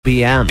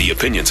PM. The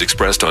opinions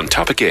expressed on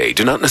Topic A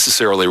do not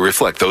necessarily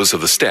reflect those of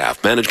the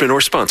staff, management,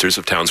 or sponsors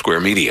of Town Square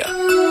Media.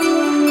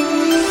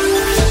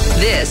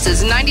 This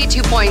is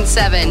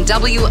 92.7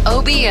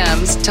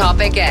 WOBM's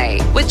Topic A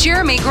with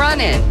Jeremy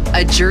Grunin,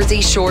 a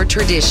Jersey Shore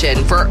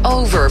tradition for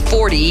over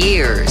 40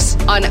 years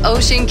on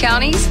Ocean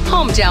County's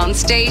hometown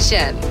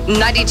station,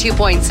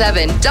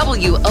 92.7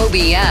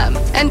 WOBM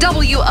and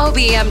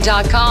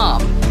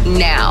WOBM.com.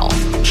 Now,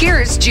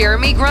 here's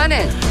Jeremy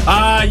Grunin.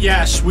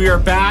 Yes, we are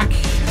back.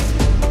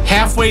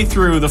 Halfway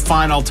through the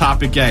final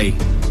Topic A.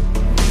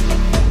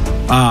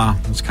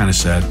 It's kind of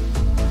sad.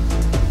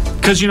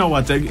 Because you know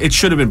what? It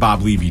should have been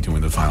Bob Levy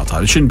doing the final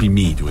topic. It shouldn't be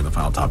me doing the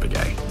final Topic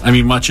A. I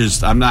mean, I'm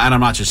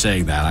not just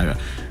saying that.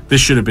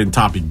 This should have been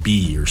Topic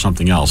B or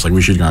something else. Like,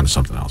 we should have gone to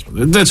something else.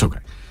 But that's okay.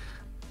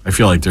 I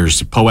feel like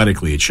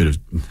poetically, it should have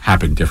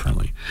happened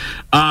differently.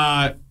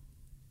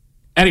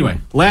 Anyway,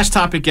 last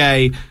Topic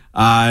A.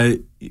 I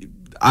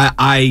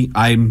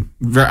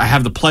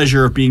have the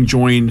pleasure of being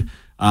joined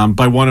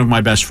by one of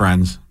my best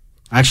friends.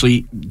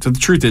 Actually, the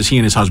truth is, he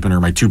and his husband are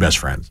my two best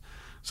friends.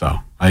 So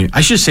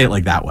I should say it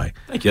like that way.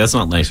 Thank you. That's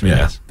not nice.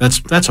 Yeah,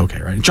 that's okay,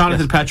 right?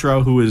 Jonathan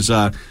Petro, who is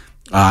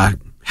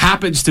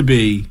happens to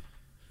be,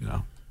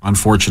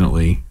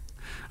 unfortunately,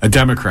 a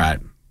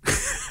Democrat,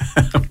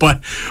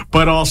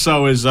 but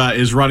also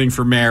is running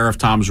for mayor of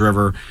Toms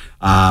River.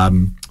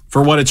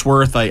 For what it's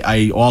worth,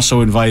 I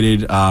also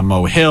invited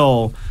Mo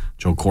Hill,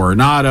 Joe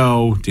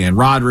Coronado, Dan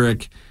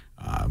Roderick.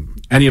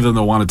 Any of them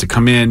that wanted to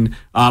come in.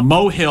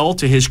 Mo Hill,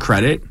 to his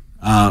credit,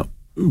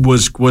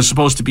 was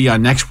supposed to be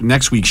on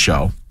next week's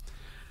show.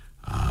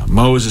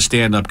 Mo is a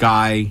stand-up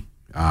guy.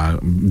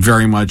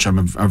 Very much,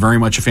 I'm very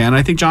much a fan.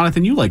 I think,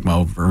 Jonathan, you like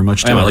Mo very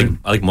much too. I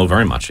like Mo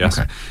very much. Yes.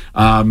 Okay.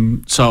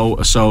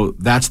 So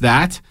that's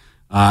that.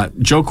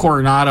 Joe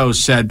Coronado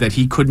said that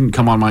he couldn't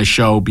come on my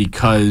show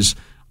because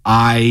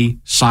I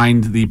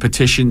signed the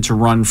petition to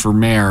run for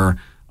mayor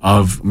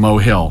of Mo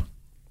Hill,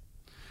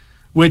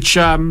 which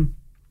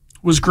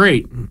was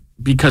great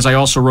because I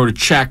also wrote a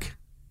check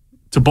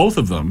to both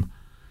of them.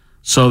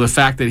 So the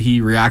fact that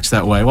he reacts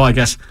that way, well, I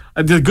guess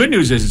the good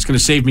news is it's going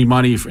to save me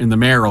money in the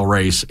mayoral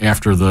race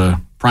after the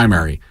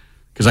primary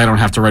because I don't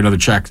have to write another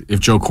check if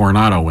Joe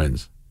Coronado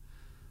wins.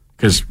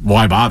 Because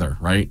why bother,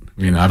 right?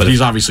 I mean, but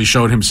he's obviously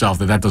showed himself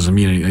that doesn't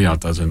mean anything. It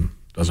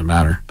doesn't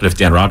matter. But if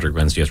Dan Roderick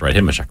wins, you just write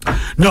him a check.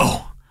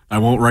 No, I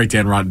won't write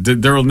Dan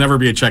Roderick. There will never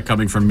be a check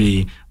coming from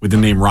me with the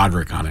name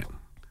Roderick on it.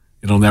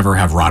 It'll never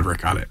have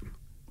Roderick on it.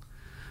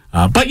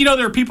 But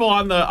there are people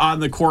on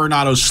the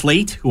Coronado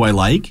slate who I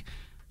like.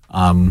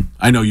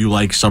 I know you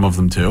like some of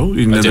them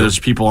too. There's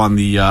people on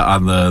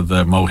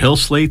the Mo Hill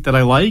slate that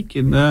I like,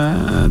 and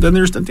then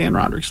there's the Dan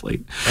Roderick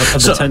slate.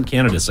 Of the 10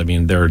 candidates, I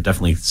mean, there are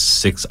definitely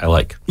 6 I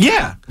like.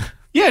 Yeah.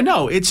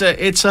 No, it's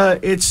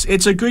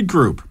a good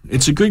group.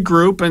 It's a good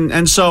group,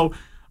 and so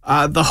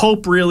the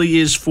hope really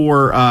is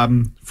for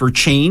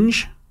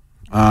change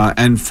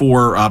and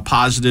for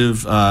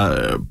positive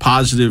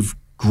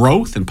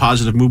growth and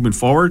positive movement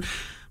forward.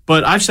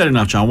 But I've said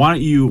enough, John. Why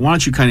don't you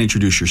kind of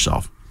introduce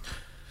yourself?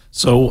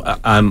 So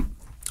I'm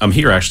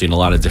here actually in a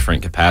lot of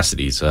different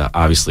capacities.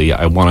 Obviously,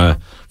 I want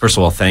to first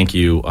of all thank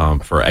you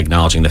for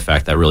acknowledging the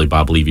fact that really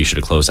Bob Levy should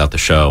have closed out the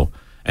show,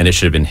 and it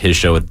should have been his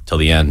show till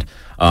the end.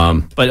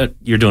 But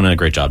you're doing a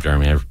great job,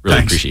 Jeremy. I really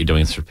appreciate you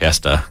doing this for the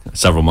past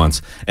several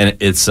months, and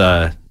it's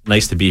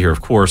nice to be here.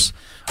 Of course,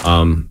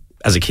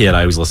 as a kid,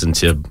 I always listened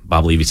to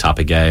Bob Levy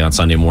Topic A on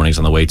Sunday mornings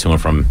on the way to and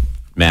from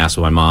Mass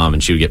with my mom,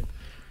 and she would get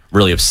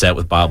really upset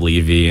with Bob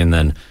Levy, and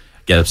then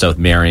get upset with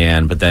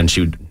Marianne, but then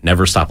she would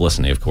never stop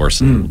listening, of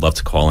course, and love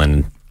to call in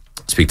and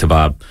speak to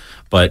Bob.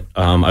 But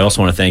I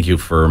also want to thank you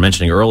for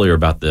mentioning earlier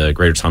about the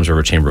Greater Toms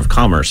River Chamber of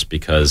Commerce,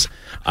 because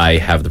I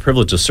have the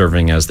privilege of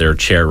serving as their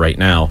chair right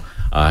now.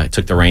 I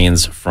took the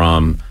reins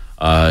from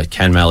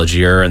Ken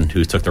Malagier, and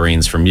who took the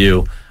reins from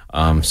you.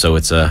 So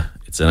it's a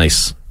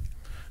nice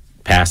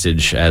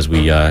passage as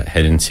we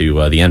head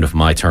into the end of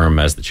my term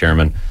as the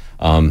chairman.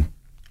 But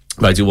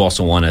I do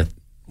also want to,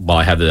 while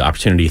I have the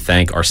opportunity,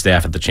 thank our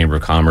staff at the Chamber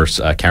of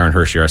Commerce, Karen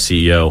Hershey, our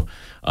CEO,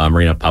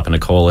 Marina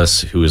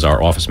Papanikolas, who is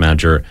our office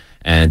manager,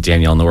 and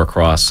Danielle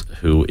Norcross,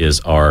 who is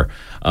our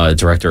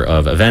director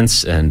of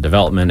events and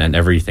development and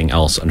everything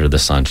else under the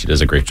sun. She does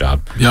a great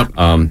job. Yep.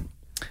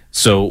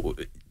 So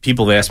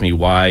people have asked me,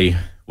 why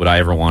would I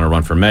ever want to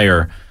run for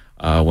mayor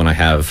when I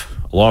have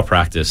a law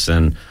practice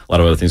and a lot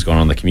of other things going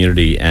on in the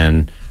community?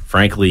 And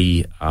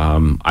frankly,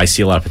 I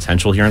see a lot of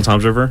potential here in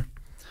Toms River.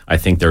 I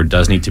think there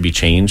does need to be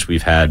change.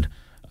 We've had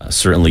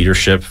certain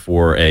leadership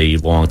for a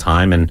long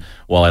time, and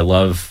while I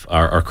love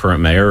our current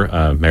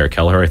mayor, Mayor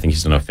Kelleher, I think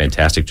he's done a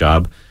fantastic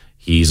job.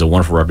 He's a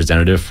wonderful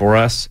representative for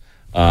us.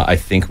 I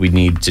think we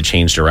need to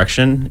change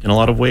direction in a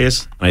lot of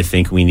ways, and I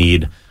think we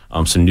need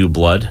some new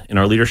blood in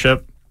our leadership.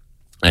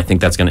 And I think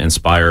that's going to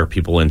inspire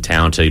people in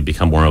town to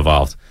become more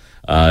involved.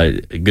 A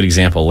good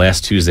example,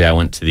 last Tuesday I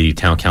went to the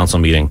town council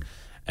meeting,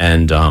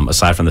 and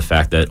aside from the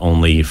fact that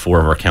only 4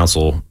 of our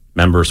council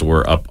members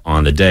were up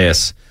on the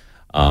dais,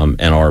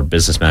 and our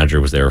business manager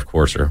was there, of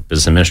course, or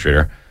business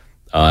administrator,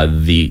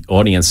 the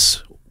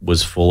audience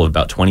was full of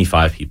about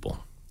 25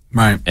 people.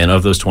 Right. And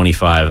of those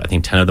 25, I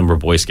think 10 of them were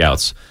Boy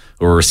Scouts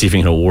who were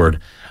receiving an award.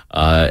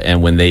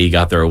 And when they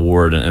got their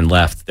award and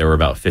left, there were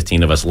about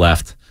 15 of us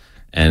left.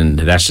 And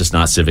that's just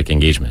not civic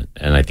engagement.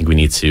 And I think we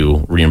need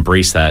to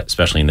re-embrace that,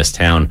 especially in this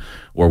town,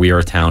 where we are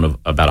a town of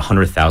about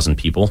 100,000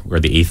 people. We're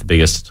the 8th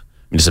biggest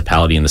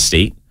municipality in the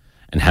state.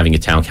 And having a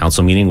town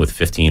council meeting with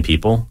 15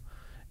 people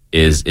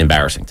is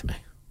embarrassing to me.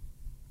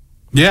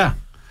 Yeah,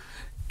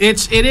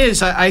 it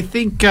is. I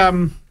think.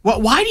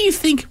 Why do you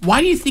think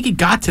it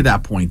got to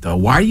that point, though?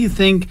 Why do you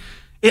think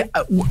it?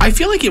 I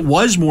feel like it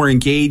was more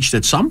engaged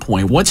at some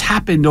point. What's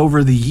happened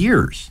over the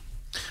years?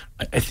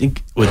 I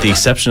think, with the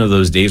exception of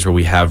those days where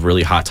we have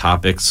really hot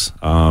topics,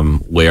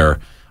 where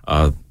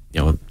the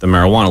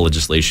marijuana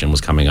legislation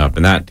was coming up,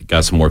 and that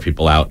got some more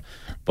people out.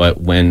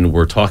 But when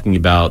we're talking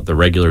about the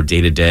regular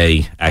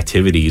day-to-day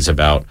activities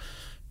about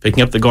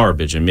picking up the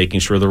garbage and making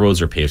sure the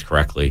roads are paved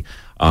correctly,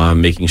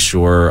 making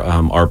sure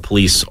our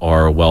police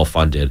are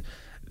well-funded,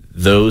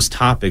 those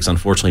topics,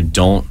 unfortunately,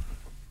 don't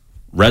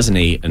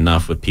resonate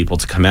enough with people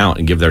to come out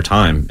and give their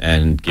time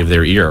and give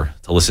their ear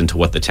to listen to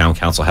what the town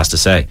council has to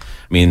say.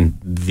 I mean,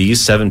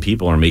 these 7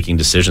 people are making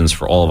decisions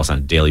for all of us on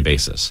a daily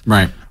basis.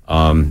 Right.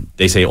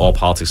 They say all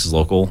politics is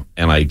local,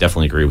 and I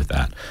definitely agree with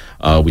that.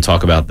 We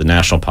talk about the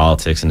national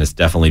politics, and it's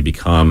definitely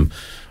become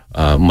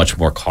much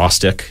more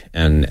caustic,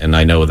 and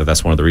I know that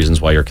that's one of the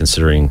reasons why you're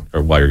considering,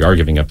 or why you are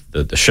giving up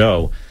the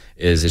show,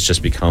 is it's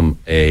just become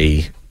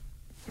a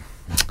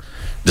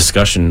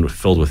discussion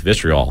filled with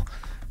vitriol.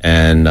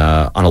 And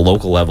on a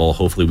local level,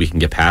 hopefully we can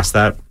get past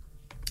that.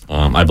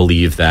 I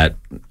believe that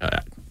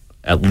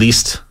at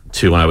least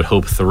 2, and I would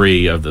hope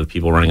 3 of the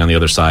people running on the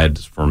other side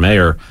for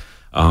mayor,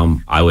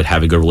 I would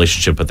have a good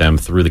relationship with them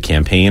through the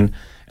campaign.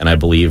 And I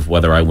believe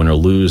whether I win or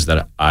lose,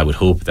 that I would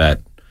hope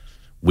that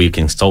we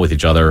can consult with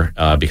each other,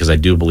 because I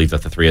do believe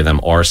that the 3 of them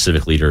are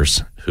civic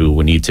leaders who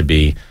would need to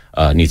be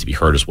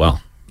heard as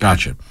well.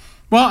 Gotcha.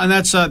 Well, and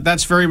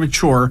that's very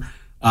mature,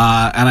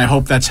 and I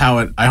hope that's how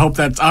it. I hope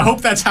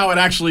that's how it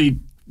actually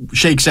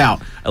shakes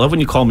out. I love when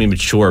you call me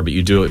mature, but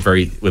you do it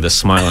with a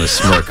smile and a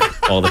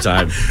smirk all the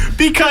time.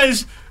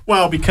 Because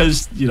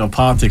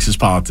politics is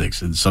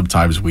politics, and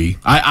sometimes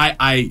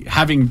I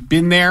having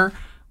been there,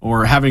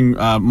 or having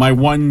my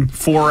one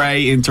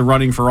foray into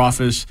running for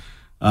office,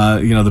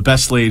 the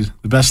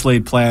best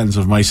laid plans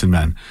of mice and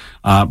men.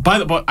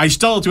 But I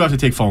still do have to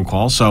take phone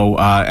calls, so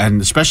and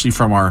especially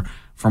from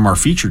our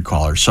featured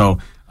callers. So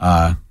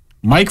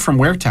Mike from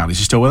Waretown, is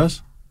he still with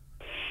us?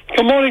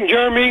 Good morning,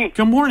 Jeremy.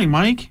 Good morning,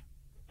 Mike.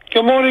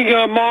 Good morning,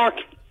 Mark.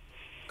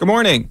 Good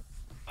morning.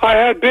 I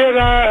had bad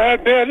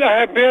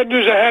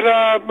news.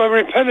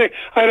 I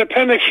had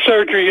appendix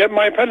surgery. Had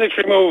my appendix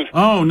removed.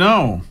 Oh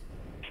no!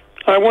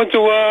 I went to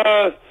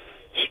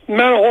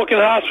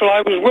Manahawkin Hospital.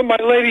 I was with my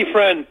lady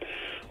friend.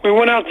 We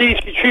went out to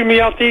eat. She treated me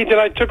out to eat. Then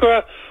I took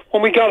her.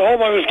 When we got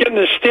home, I was getting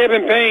a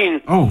stabbing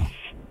pain. Oh.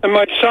 In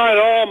my side.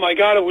 Oh my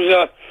God! It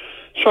was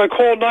So I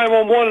called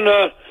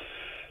 911.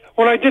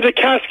 When I did the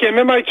CAT scan,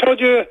 remember I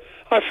told you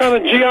I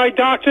found a GI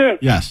doctor?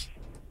 Yes.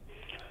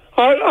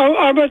 Let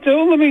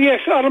me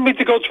ask. I don't mean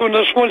to go to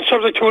one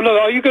subject to another.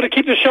 Are you going to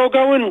keep the show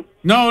going?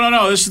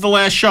 No. This is the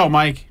last show,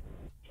 Mike.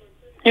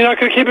 You're not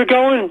going to keep it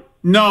going?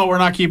 No, we're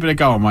not keeping it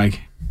going,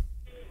 Mike.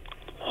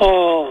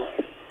 Oh.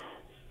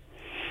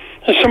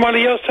 Is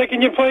somebody else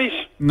taking your place?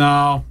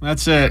 No,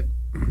 that's it.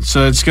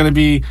 So it's going to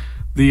be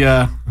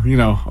the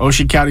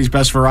Ocean County's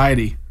best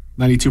variety,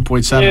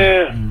 92.7.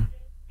 Yeah.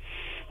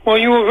 Well,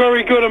 you were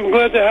very good. I'm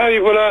glad to have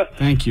you. But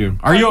thank you.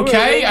 Are you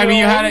okay? I mean,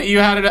 you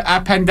had an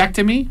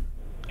appendectomy?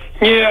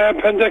 Yeah,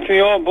 appendectomy.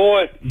 Oh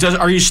boy.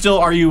 Are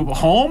you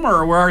home,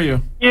 or where are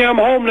you? Yeah, I'm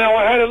home now.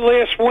 I had it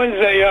last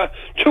Wednesday,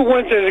 2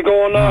 Wednesdays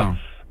ago on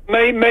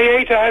May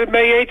 8th. I had it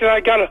May 8th,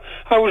 and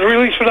I was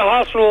released from the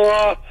hospital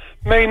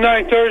May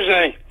 9th,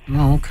 Thursday.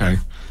 Oh, okay.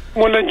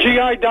 When the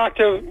GI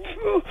doctor,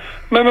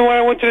 remember when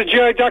I went to the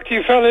GI doctor,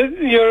 you found it,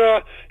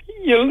 your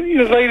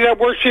lady that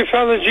works here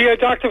found the GI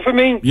doctor for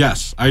me?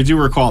 Yes, I do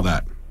recall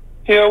that.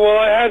 Yeah, well,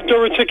 I had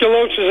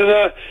diverticulosis,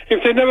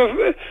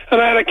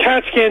 and I had a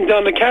CAT scan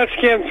done. The CAT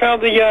scan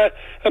found the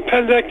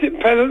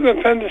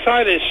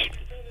appendicitis.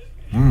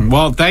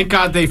 Well, thank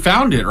God they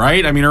found it,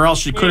 right? I mean, or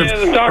else it could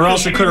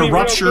have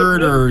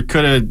ruptured, or it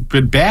could have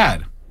been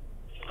bad.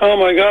 Oh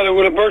my God! It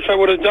would have burst. I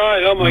would have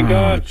died. Oh my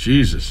God!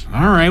 Jesus!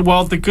 All right.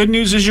 Well, the good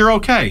news is you're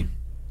okay.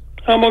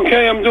 I'm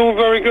okay. I'm doing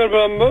very good, but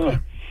I'm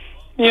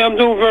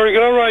doing very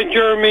good. All right,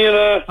 Jeremy.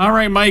 And all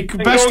right, Mike.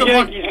 Best of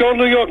luck. Go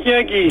New York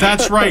Yankees.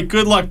 That's right.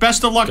 Good luck.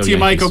 Best of luck to you,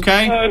 Mike.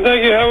 Okay.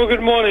 Thank you. Have a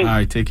good morning. All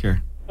right. Take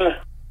care. All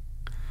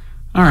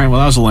right. Well,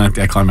 that was a little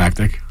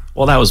anticlimactic.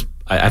 Well,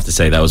 I have to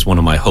say, that was one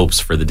of my hopes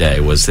for the day,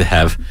 was to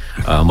have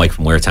Mike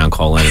from Waretown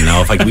call in. And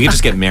now, if we could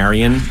just get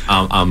Marion,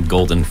 I'm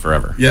golden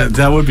forever. Yeah,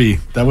 that would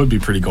be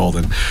pretty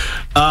golden.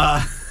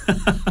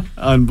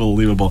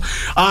 Unbelievable.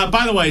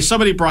 By the way,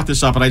 somebody brought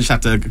this up, and I just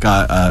have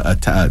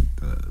to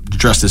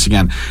address this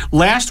again.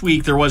 Last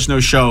week there was no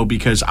show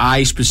because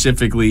I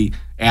specifically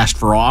asked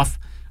for off.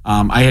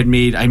 I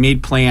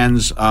made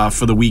plans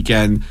for the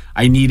weekend.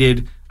 I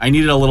needed a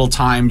little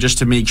time just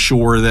to make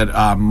sure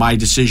that my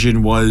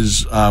decision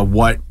was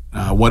what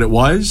what it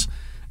was,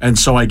 and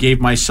so I gave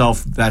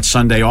myself that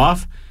Sunday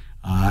off.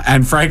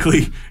 And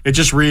frankly, it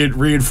just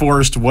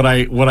reinforced what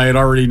I had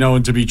already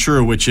known to be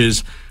true, which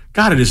is,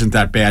 God, it isn't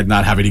that bad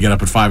not having to get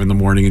up at 5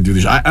 a.m. and do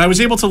this. I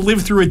was able to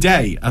live through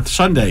a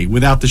Sunday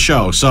without the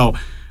show. So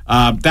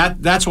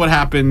that's what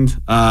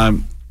happened.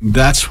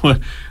 That's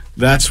what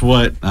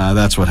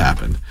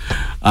happened.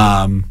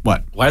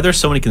 What? Why are there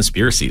so many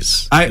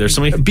conspiracies? There's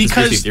so many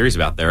conspiracy theories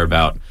out there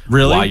about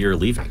why you're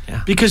leaving.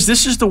 Yeah. Because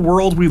this is the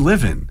world we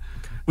live in.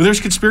 Well,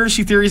 there's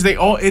conspiracy theories.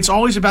 It's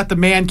always about the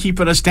man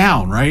keeping us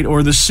down, right?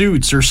 Or the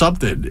suits or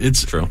something.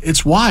 It's true.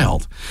 It's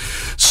wild.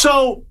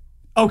 So,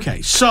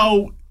 okay.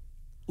 So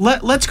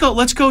let's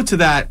go to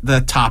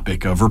the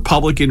topic of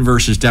Republican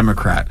versus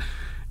Democrat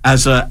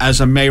as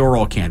a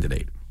mayoral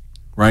candidate,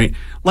 right?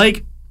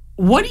 Like,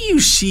 what do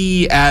you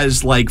see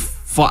as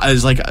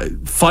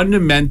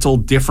fundamental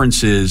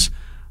differences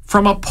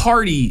from a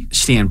party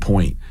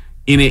standpoint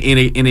in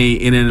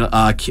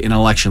an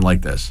election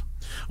like this?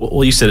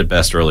 Well, you said it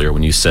best earlier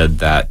when you said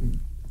that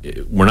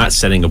we're not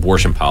setting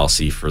abortion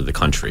policy for the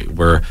country.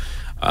 We're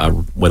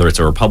whether it's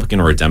a Republican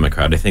or a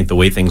Democrat. I think the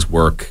way things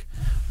work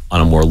on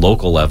a more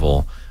local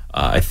level,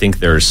 I think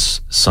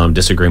there's some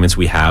disagreements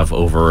we have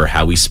over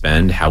how we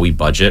spend, how we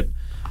budget.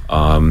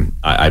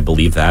 I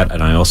believe that,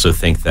 and I also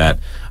think that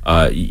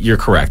you're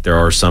correct. There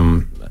are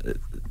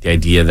the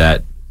idea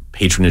that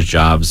patronage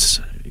jobs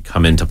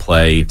come into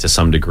play to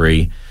some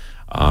degree.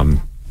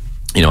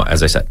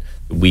 As I said,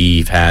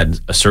 we've had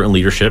a certain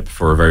leadership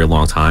for a very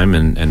long time,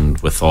 and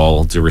with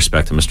all due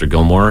respect to Mr.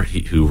 Gilmore,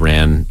 who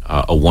ran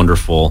a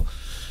wonderful,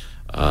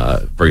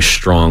 very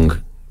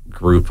strong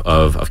group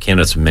of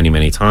candidates many,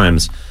 many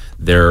times,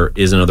 there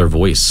is another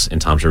voice in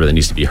Toms River that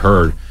needs to be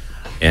heard.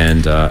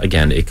 And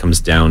again, it comes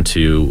down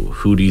to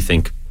who do you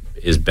think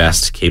is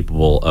best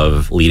capable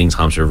of leading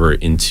Toms River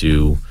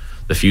into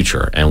the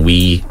future. And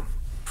we,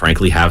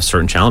 frankly, have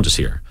certain challenges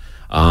here.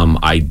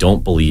 I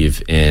don't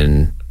believe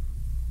in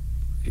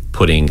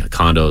putting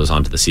condos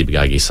onto the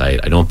Ciba-Geigy site.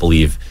 I don't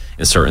believe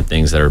in certain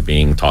things that are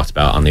being talked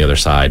about on the other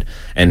side.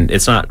 And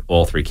it's not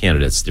all three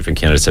candidates. Different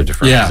candidates have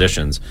different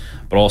positions.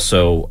 But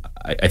also,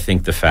 I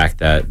think the fact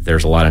that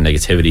there's a lot of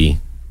negativity,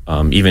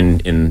 even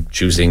in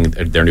choosing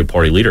their new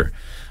party leader,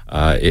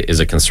 is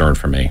a concern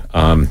for me.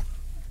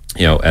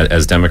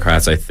 As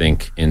Democrats, I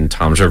think in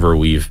Toms River,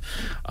 we've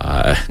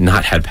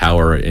not had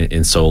power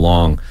in so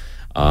long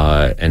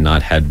and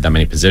not had that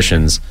many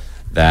positions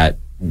that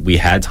we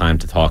had time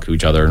to talk to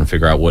each other and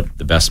figure out what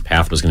the best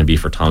path was going to be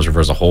for Toms River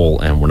as a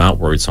whole. And we're not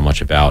worried so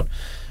much about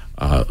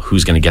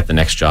who's going to get the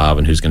next job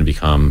and who's going to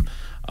become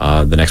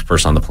the next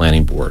person on the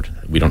planning board.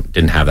 We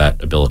didn't have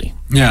that ability.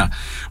 Yeah.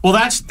 Well,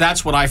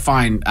 that's what I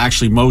find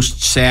actually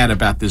most sad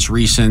about this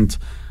recent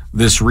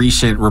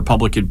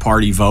Republican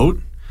Party vote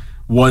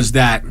was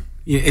that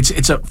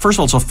first of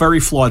all, it's a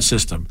very flawed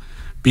system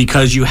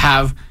because you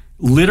have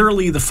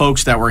literally the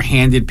folks that were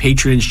handed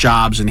patronage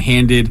jobs and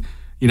handed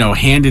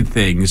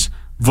things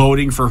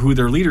voting for who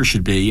their leader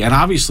should be, and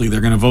obviously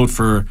they're going to vote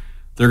for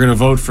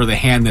the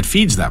hand that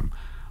feeds them,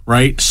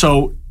 right?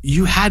 So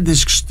you had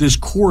this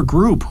core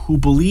group who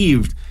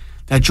believed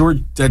that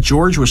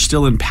George was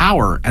still in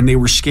power, and they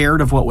were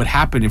scared of what would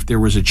happen if there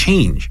was a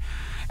change.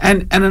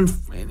 And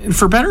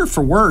for better or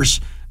for worse,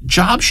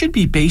 jobs should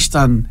be based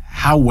on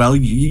how well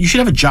you should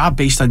have a job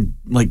based on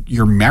like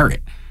your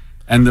merit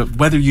and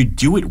whether you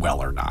do it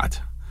well or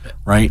not,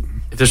 right?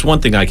 If there's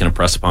one thing I can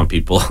impress upon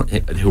people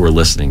who are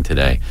listening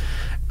today,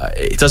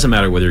 it doesn't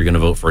matter whether you're going to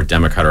vote for a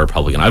Democrat or a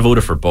Republican. I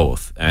voted for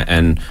both,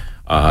 and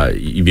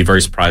you'd be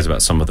very surprised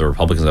about some of the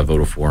Republicans I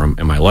voted for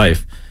in my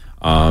life.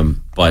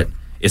 But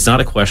it's not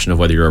a question of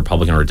whether you're a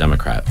Republican or a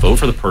Democrat. Vote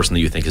for the person that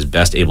you think is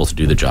best able to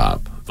do the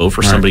job. Vote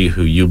for somebody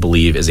who you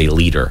believe is a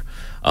leader.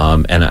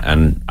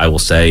 And I will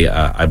say,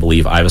 I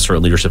believe I have a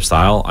certain leadership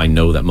style. I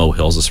know that Mo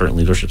Hill has a certain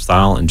leadership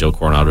style, and Joe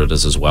Coronado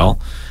does as well.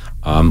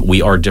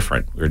 We are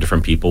different. We're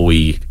different people.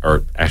 We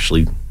are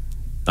actually,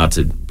 not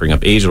to bring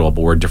up age at all,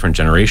 but we're a different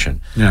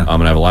generation. Yeah.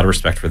 And I have a lot of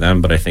respect for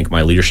them, but I think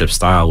my leadership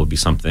style would be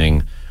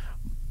something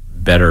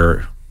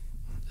better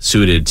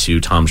suited to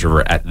Toms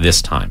River at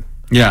this time.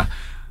 Yeah.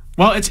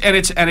 Well, it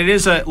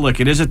is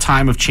a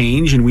time of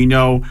change, and we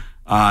know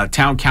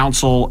town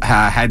council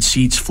had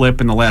seats flip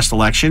in the last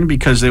election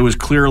because there was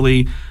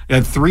clearly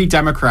had 3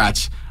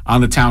 Democrats on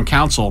the town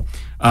council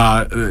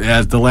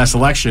at the last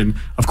election.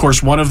 Of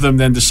course, one of them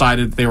then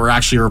decided they were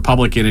actually a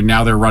Republican, and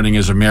now they're running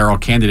as a mayoral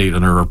candidate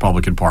under a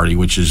Republican Party,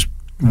 which is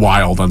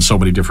wild on so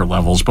many different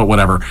levels. But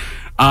whatever.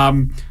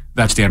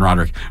 That's Dan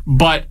Roderick.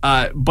 But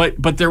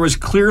there was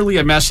clearly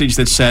a message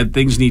that said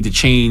things need to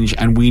change,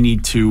 and we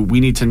need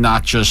to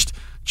not just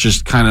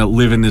kind of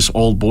live in this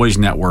old boys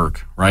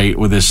network, right?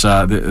 With this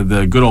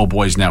the good old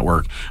boys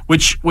network,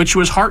 which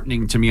was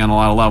heartening to me on a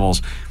lot of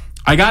levels.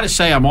 I got to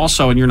say, I'm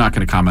also, and you're not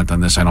going to comment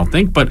on this, I don't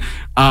think, but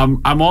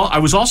I'm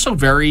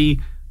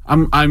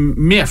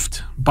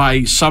miffed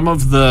by some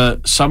of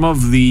the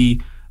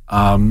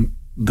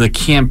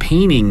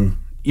campaigning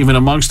even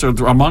amongst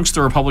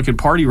the Republican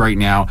Party right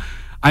now.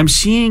 I'm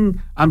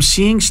seeing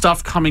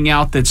stuff coming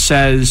out that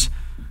says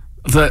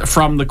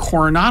from the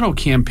Coronado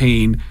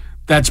campaign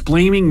that's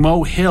blaming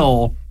Mo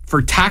Hill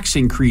for tax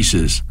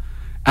increases.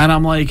 And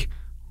I'm like,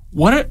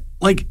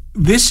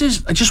 this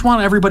is, I just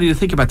want everybody to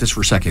think about this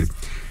for a second.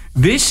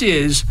 This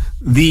is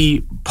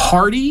the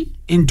party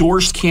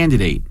endorsed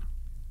candidate,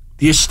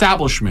 the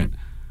establishment,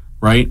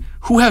 right,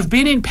 who have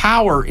been in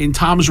power in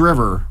Toms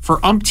River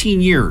for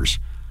umpteen years,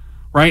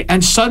 right?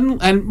 And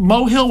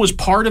Mo Hill was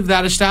part of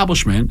that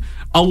establishment,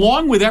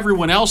 along with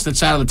everyone else that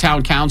sat on the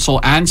town council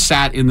and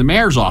sat in the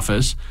mayor's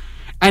office.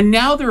 And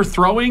now they're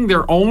throwing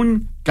their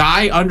own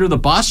guy under the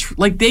bus.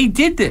 Like, they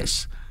did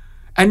this.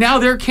 And now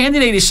their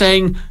candidate is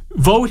saying,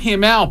 vote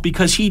him out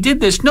because he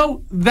did this.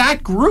 No,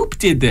 that group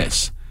did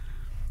this.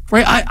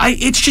 Right?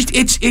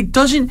 It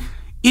doesn't,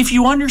 if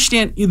you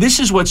understand, this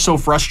is what's so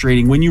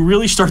frustrating. When you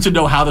really start to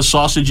know how the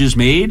sausage is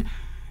made,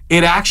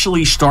 it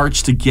actually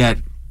gets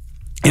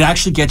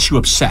you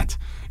upset.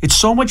 It's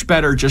so much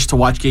better just to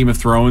watch Game of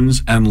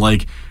Thrones and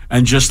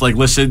just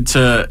listen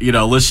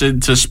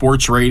to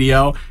sports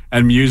radio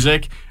and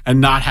music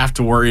and not have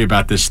to worry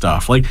about this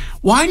stuff. Like,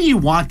 why do you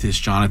want this,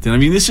 Jonathan? I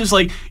mean, this is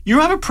like, you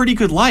have a pretty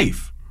good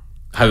life.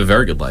 I have a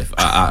very good life.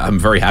 I'm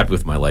very happy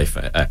with my life.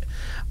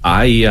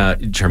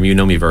 Jeremy, you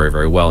know me very,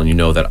 very well, and you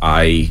know that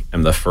I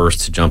am the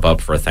first to jump up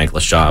for a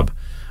thankless job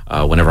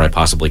whenever I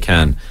possibly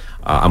can.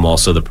 I'm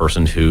also the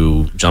person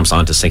who jumps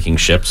onto sinking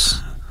ships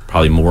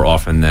probably more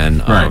often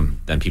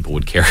than people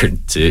would care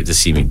to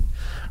see me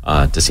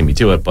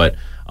do it. But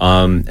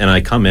and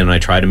I come in and I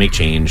try to make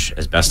change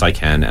as best I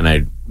can, and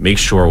I make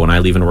sure when I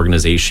leave an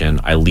organization,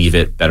 I leave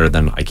it better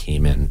than I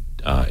came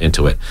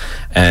into it,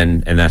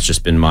 and that's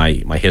just been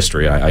my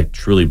history. I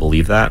truly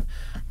believe that.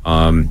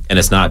 And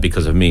it's not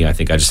because of me. I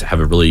think I just have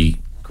a really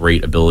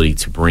great ability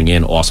to bring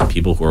in awesome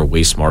people who are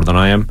way smarter than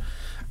I am.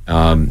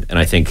 And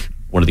I think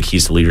one of the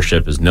keys to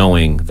leadership is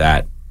knowing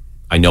that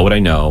I know what I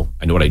know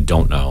what I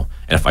don't know.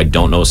 And if I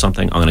don't know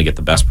something, I'm going to get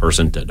the best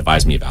person to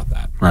advise me about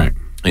that. Right.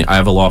 I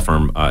have a law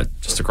firm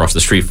just across the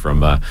street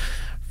from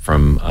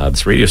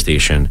this radio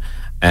station,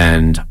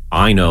 and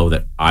I know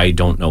that I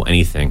don't know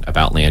anything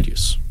about land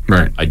use.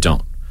 Right. I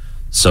don't.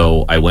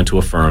 So I went to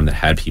a firm that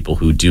had people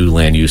who do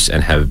land use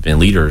and have been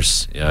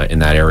leaders in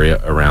that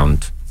area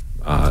around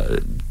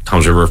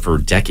Toms River for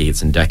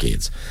decades and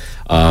decades.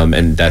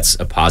 And that's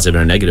a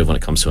positive and a negative when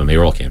it comes to a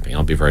mayoral campaign.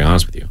 I'll be very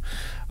honest with you.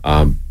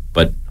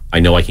 But I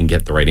know I can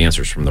get the right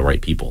answers from the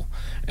right people,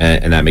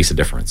 and that makes a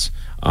difference.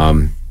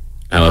 And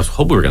I was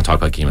hoping we were going to talk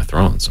about Game of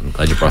Thrones. I'm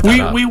glad you brought that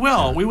up. We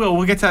will.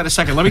 We'll get to that in a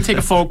second. Let me take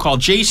a phone call.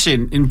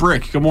 Jason in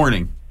Brick, good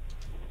morning.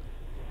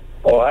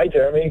 Oh, hi,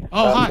 Jeremy.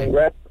 Oh,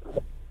 hi.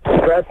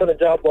 Congrats on the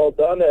job well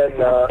done, and,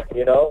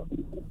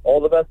 all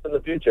the best in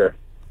the future.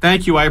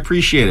 Thank you. I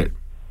appreciate it.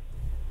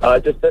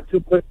 Just two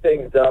quick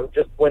things.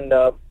 Just when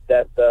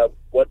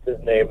what's his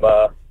name?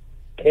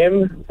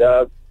 Kim,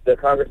 the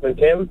Congressman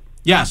Kim?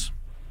 Yes.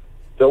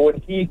 So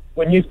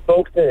when you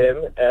spoke to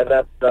him, and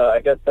that's I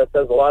guess that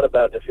says a lot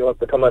about if he wants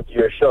to come onto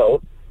your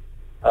show.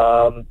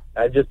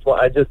 I just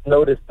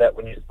noticed that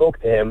when you spoke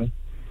to him,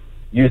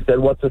 you said,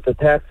 "What's with the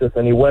taxes?"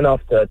 and he went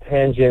off to a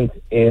tangent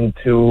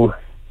into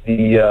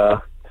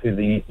the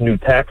new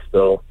tax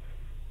bill,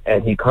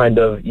 and he kind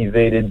of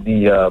evaded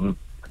the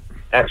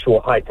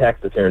actual high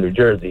taxes here in New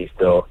Jersey.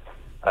 So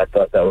I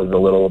thought that was a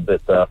little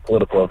bit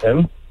political of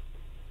him.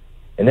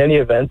 In any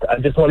event, I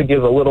just want to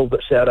give a little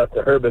bit shout out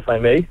to Herb, if I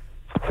may.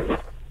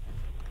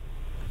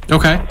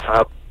 Okay.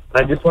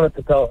 I just wanted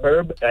to tell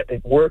Herb,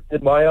 it worked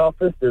in my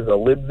office. There's a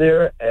lib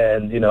there,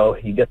 and,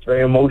 he gets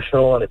very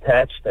emotional and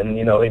attached, and,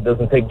 he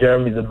doesn't take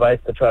Jeremy's advice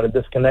to try to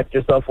disconnect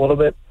yourself a little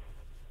bit.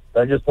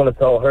 I just want to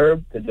tell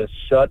Herb to just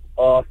shut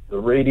off the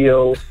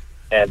radio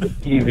and the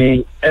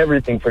TV,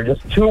 everything for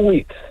just 2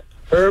 weeks.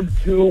 Herb,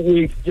 2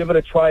 weeks. Give it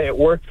a try. It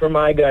worked for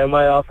my guy in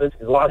my office.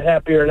 He's a lot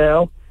happier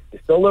now.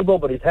 He's still liberal,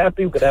 but he's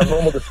happy. We could have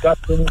normal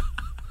discussions.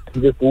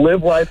 Just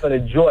live life and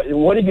enjoy.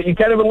 You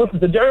can't even listen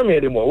to Jeremy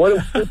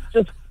anymore.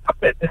 Just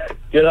stop it,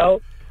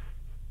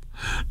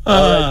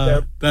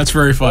 Right, that's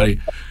very funny.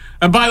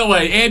 And by the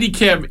way, Andy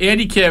Kim,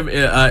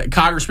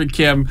 Congressman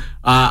Kim,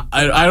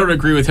 I don't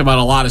agree with him on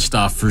a lot of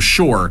stuff for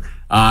sure.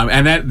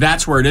 And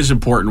that's where it is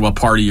important what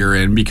party you're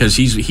in, because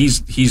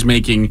he's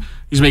making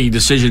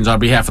decisions on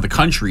behalf of the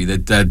country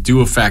that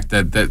do affect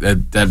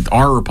that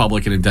are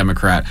Republican and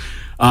Democrat.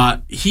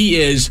 He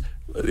is.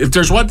 If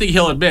there's one thing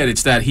he'll admit,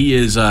 it's that he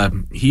is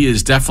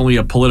definitely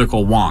a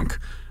political wonk,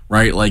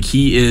 right? Like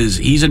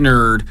he's a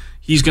nerd.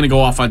 He's going to go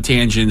off on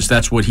tangents.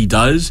 That's what he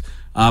does.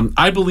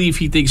 I believe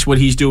he thinks what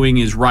he's doing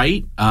is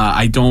right.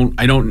 I don't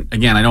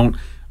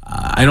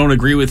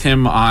agree with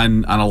him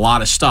on a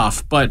lot of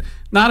stuff, but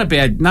not a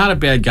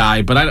bad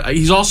guy. But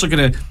he's also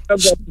going to.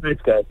 Nice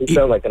guy. He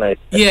sounds like a nice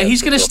guy. Yeah,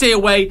 he's going to stay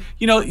away.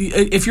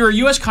 If you're a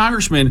U.S.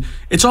 congressman,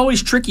 it's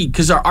always tricky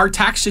because our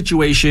tax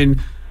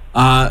situation,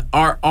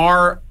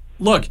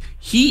 look,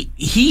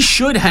 he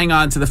should hang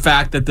on to the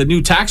fact that the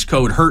new tax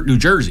code hurt New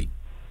Jersey,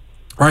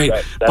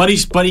 right? But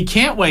he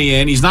can't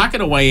weigh in. He's not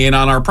going to weigh in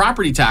on our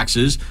property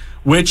taxes,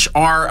 which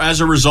are as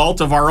a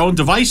result of our own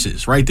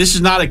devices, right? This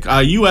is not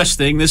a U.S.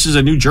 thing. This is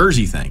a New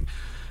Jersey thing,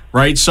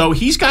 right? So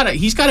he's got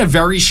a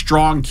very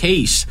strong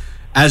case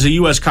as a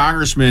U.S.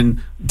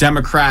 congressman,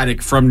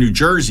 Democratic from New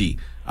Jersey.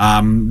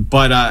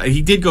 But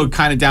he did go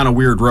kind of down a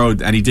weird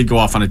road, and he did go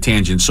off on a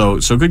tangent. So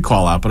good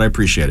call out, but I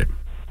appreciate it.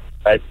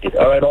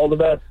 All right, all the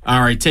best.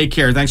 All right, take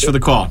care. Thanks for the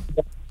call.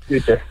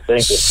 Thank you.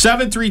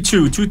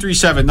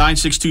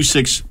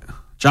 732-237-9626.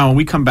 John, when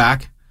we come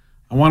back,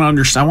 I want to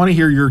understand. I want to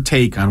hear your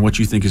take on what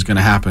you think is going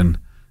to happen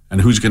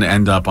and who's going to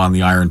end up on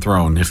the Iron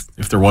Throne,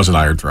 if there was an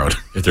Iron Throne.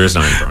 If there is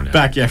an Iron Throne, yeah.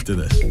 Back after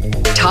this.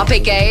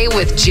 Topic A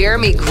with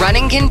Jeremy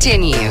Grunin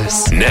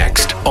continues.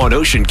 Next on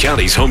Ocean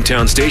County's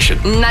hometown station.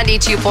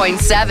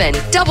 92.7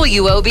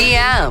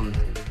 WOBM.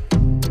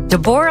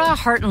 Deborah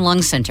Heart and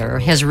Lung Center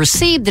has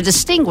received the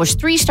distinguished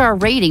 3-star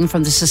rating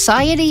from the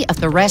Society of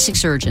Thoracic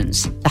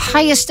Surgeons, the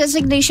highest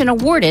designation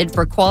awarded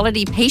for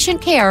quality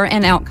patient care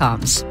and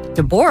outcomes.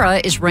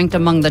 Deborah is ranked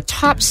among the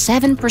top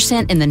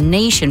 7% in the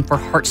nation for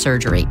heart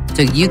surgery.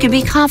 So you can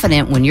be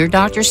confident when your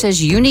doctor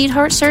says you need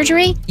heart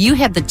surgery, you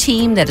have the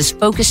team that is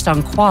focused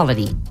on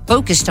quality,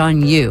 focused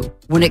on you.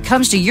 When it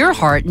comes to your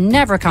heart,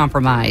 never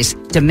compromise.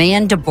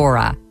 Demand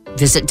Deborah.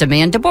 Visit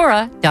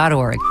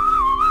demanddeborah.org.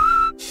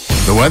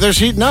 The weather's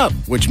heating up,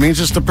 which means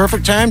it's the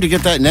perfect time to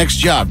get that next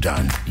job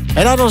done.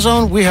 At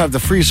AutoZone, we have the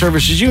free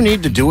services you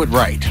need to do it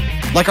right.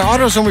 Like our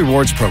AutoZone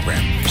Rewards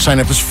program. Sign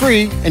up is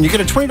free, and you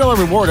get a $20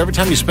 reward every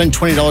time you spend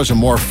 $20 or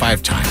more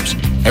 5 times.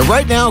 And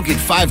right now, get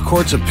 5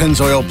 quarts of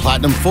Pennzoil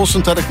Platinum Full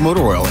Synthetic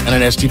Motor Oil and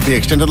an STP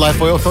Extended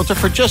Life Oil Filter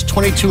for just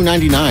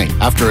 $22.99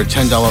 after a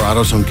 $10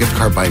 AutoZone gift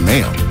card by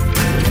mail.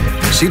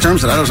 See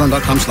terms at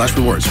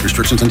AutoZone.com/rewards.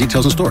 Restrictions and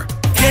details in store.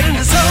 Get in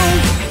the zone,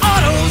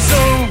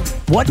 AutoZone.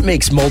 What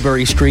makes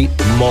Mulberry Street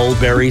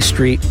Mulberry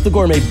Street? The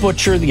gourmet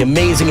butcher, the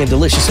amazing and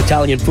delicious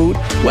Italian food?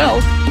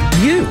 Well,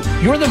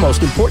 you're the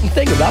most important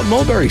thing about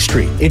Mulberry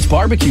Street. It's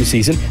barbecue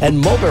season, and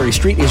Mulberry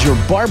Street is your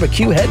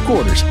barbecue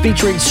headquarters,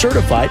 featuring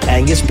certified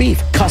Angus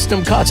beef,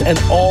 custom cuts, and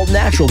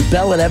all-natural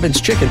Bell & Evans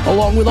chicken,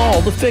 along with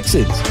all the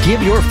fixins.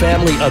 Give your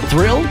family a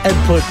thrill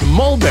and put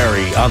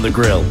Mulberry on the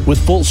grill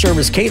with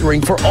full-service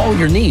catering for all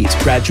your needs.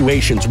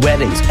 Graduations,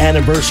 weddings,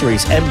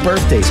 anniversaries, and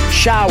birthdays,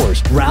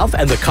 showers. Ralph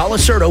and the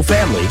Colacerto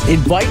family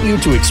invite you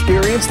to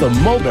experience the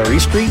Mulberry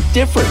Street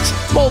difference.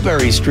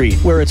 Mulberry Street,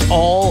 where it's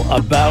all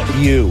about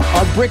you.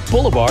 On Brick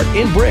Boulevard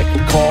in Brick.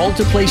 Call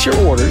to place your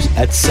orders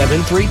at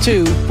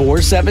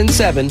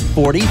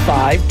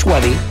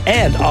 732-477-4520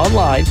 and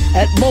online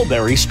at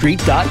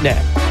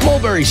mulberrystreet.net.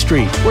 Mulberry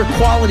Street, where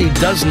quality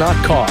does not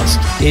cost,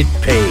 it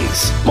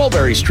pays.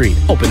 Mulberry Street,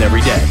 open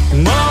every day.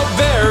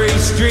 Mulberry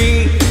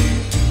Street,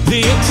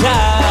 the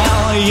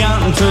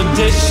Italian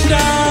tradition.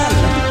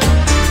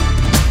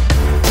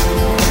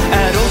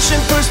 At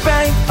Ocean First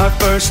Bank, our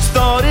first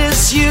thought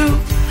is you.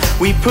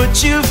 We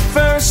put you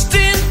first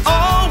in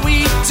all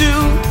we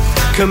do.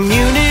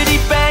 Community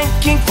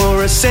banking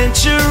for a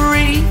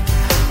century.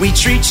 We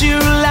treat you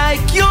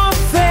like your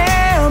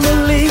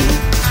family.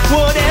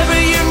 Whatever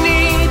you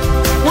need,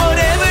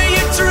 whatever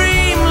you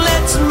dream,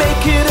 let's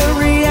make it a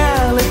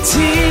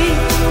reality.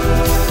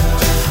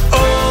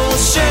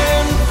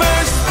 Ocean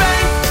First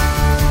Bank,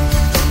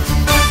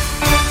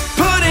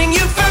 putting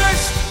you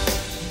first.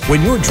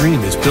 When your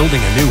dream is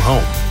building a new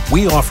home,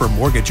 we offer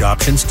mortgage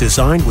options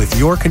designed with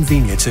your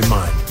convenience in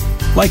mind.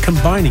 Like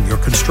combining your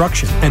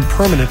construction and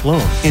permanent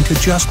loan into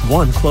just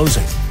one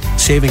closing,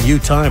 saving you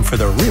time for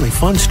the really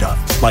fun stuff,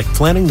 like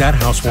planning that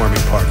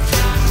housewarming party.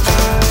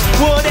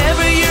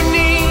 Whatever you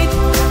need,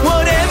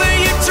 whatever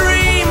you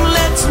dream,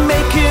 let's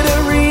make it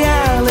a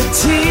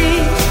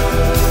reality.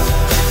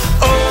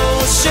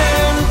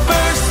 Ocean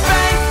First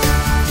Bank,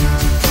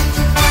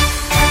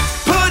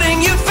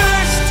 putting you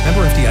first.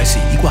 Member FDIC,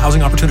 Equal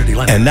Housing Opportunity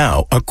Lender. And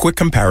now, a quick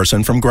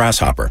comparison from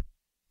Grasshopper.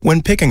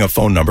 When picking a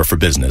phone number for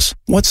business,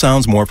 what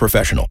sounds more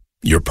professional?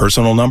 Your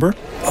personal number?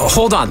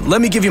 Hold on,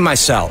 let me give you my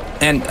cell.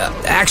 And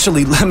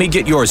actually, let me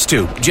get yours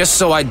too, just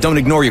so I don't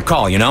ignore your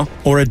call, you know?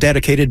 Or a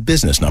dedicated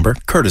business number,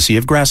 courtesy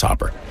of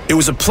Grasshopper. It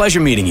was a pleasure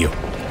meeting you.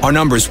 Our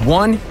number is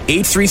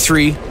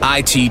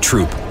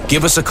 1-833-IT-TROOP.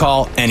 Give us a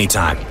call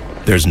anytime.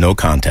 There's no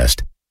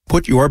contest.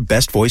 Put your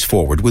best voice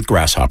forward with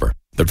Grasshopper,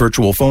 the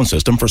virtual phone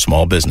system for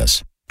small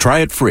business. Try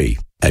it free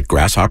at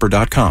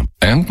grasshopper.com.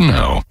 And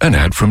now, an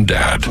ad from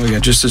Dad. Oh, yeah,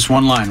 just this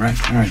one line, right?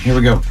 All right, here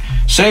we go.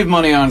 Save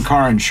money on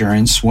car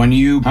insurance when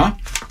you... Huh?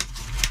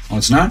 Oh,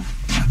 it's not?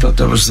 I thought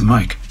that was the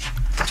mic.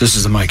 This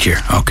is the mic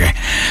here. Okay.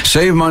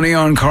 Save money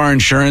on car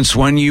insurance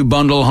when you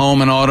bundle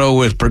home and auto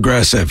with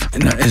Progressive.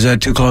 Is that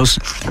too close?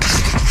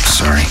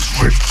 Sorry.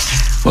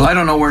 Well, I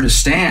don't know where to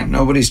stand.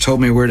 Nobody's told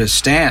me where to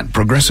stand.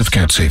 Progressive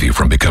can't save you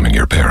from becoming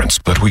your parents,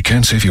 but we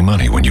can save you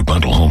money when you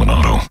bundle home and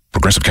auto.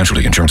 Progressive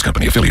Casualty Insurance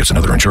Company, affiliates, and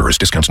other insurers.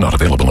 Discounts not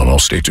available in all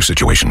states or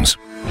situations.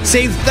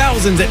 Save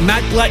thousands at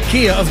Matt Blatt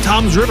Kia of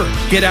Toms River.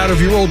 Get out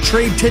of your old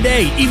trade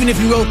today, even if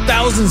you owe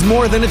thousands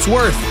more than it's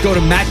worth. Go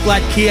to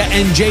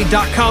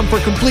mattblattkianj.com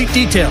for complete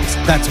details.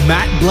 That's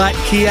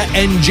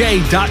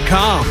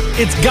mattblattkianj.com.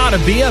 It's gotta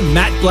be a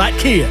Matt Blatt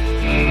Kia.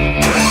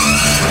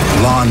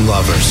 Lawn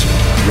lovers,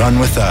 run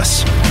with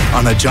us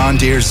on a John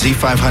Deere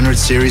Z500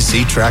 Series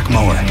Z-Track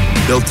mower.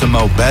 Built to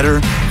mow better,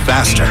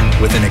 faster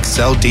with an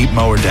Excel Deep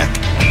Mower Deck.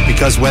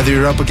 Because whether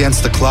you're up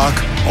against the clock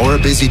or a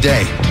busy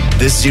day,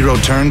 this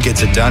zero-turn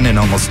gets it done in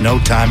almost no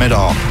time at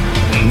all.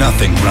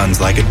 Nothing runs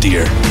like a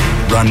deer.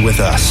 Run with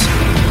us.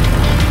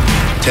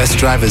 Test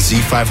drive a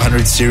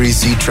Z500 Series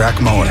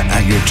Z-Track mower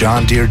at your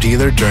John Deere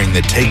dealer during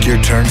the Take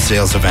Your Turn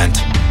sales event.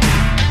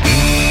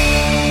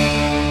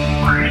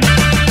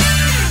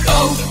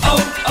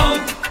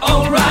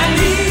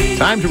 O'Reilly.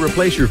 Time to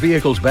replace your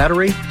vehicle's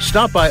battery?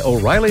 Stop by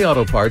O'Reilly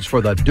Auto Parts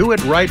for the Do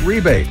It Right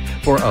rebate.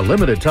 For a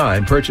limited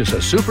time, purchase a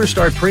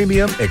Superstart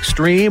Premium,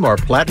 Extreme, or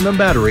Platinum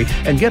battery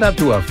and get up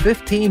to a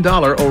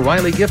 $15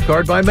 O'Reilly gift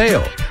card by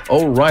mail.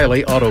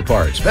 O'Reilly Auto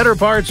Parts. Better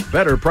parts,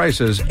 better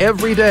prices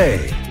every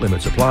day.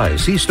 Limit supply.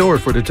 See store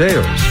for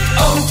details.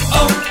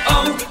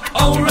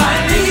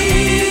 O'Reilly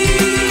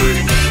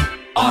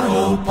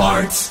Auto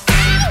Parts.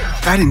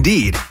 At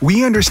Indeed,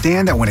 we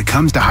understand that when it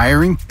comes to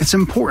hiring, it's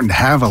important to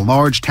have a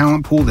large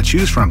talent pool to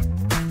choose from.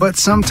 But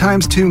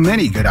sometimes too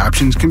many good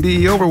options can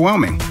be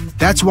overwhelming.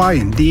 That's why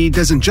Indeed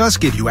doesn't just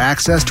give you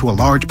access to a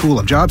large pool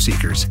of job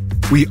seekers.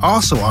 We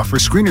also offer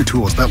screener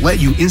tools that let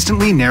you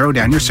instantly narrow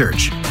down your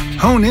search.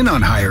 Hone in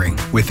on hiring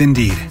with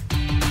Indeed.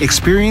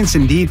 Experience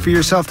Indeed for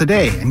yourself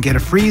today and get a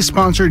free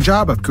sponsored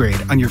job upgrade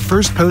on your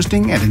first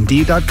posting at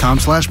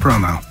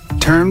Indeed.com/promo.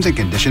 Terms and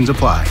conditions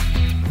apply.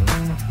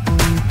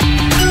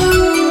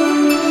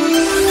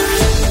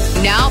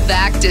 Now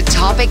back to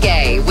Topic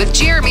A with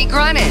Jeremy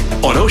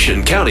Grunin on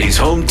Ocean County's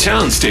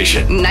hometown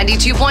station.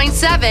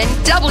 92.7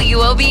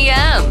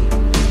 WOBM.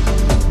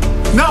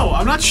 No,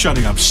 I'm not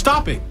shutting up.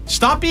 Stop it.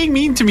 Stop being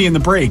mean to me in the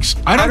breaks.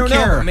 I don't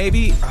care. Know.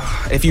 Maybe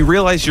if you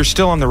realize you're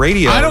still on the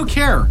radio. I don't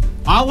care.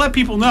 I'll let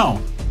people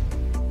know.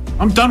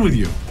 I'm done with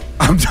you.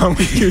 I'm done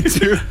with you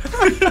too.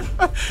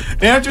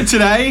 After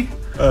today,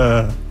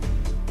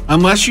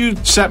 unless you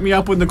set me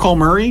up with Nicole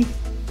Murray,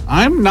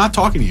 I'm not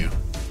talking to you.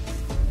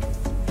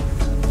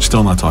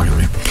 Still not talking to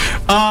me.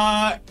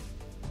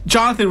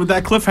 Jonathan, with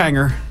that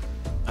cliffhanger.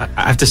 I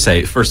have to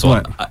say, first of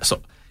all,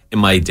 so in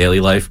my daily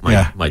life,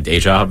 my day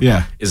job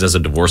is as a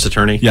divorce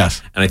attorney.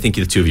 Yes. And I think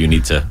the two of you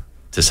need to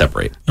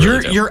separate.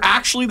 You're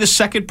actually the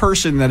second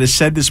person that has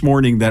said this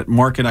morning that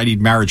Mark and I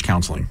need marriage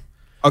counseling.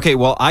 Okay,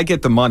 well, I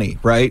get the money,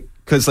 right?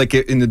 Because like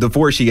in the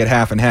divorce, you get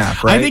half and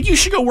half, right? I think you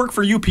should go work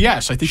for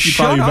UPS. I think you'd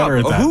probably be better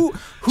at that. Who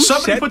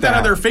Somebody said put that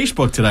on their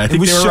Facebook today. I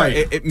think they were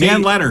right.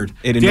 Dan Leonard.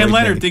 Dan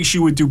Leonard thinks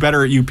you would do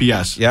better at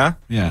UPS. Yeah?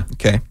 Yeah.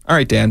 Okay. All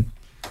right, Dan.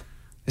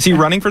 Is he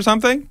running for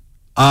something?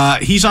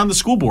 He's on the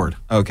school board.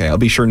 Okay, I'll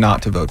be sure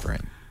not to vote for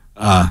him.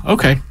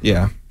 Okay.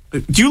 Yeah.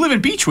 Do you live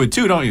in Beechwood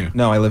too, don't you?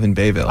 No, I live in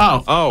Bayville.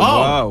 Oh.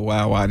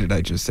 Wow. Why did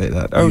I just say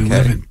that? Okay. You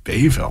live in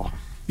Bayville.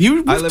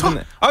 We've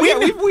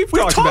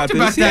talked about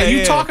that. Yeah,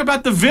 you talk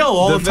about the Ville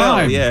all the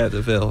time. Yeah,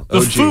 the Ville.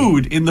 The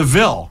food in the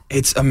Ville.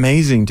 It's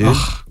amazing, dude.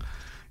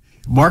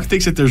 Mark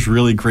thinks that there's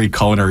really great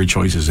culinary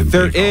choices in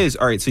There Bayville. is.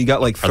 All right, so you got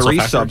like Pretzel 3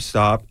 Factory?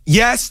 sub-stop.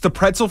 Yes, the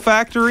Pretzel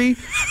Factory.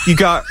 You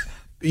got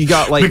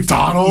like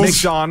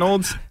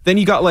McDonald's. Then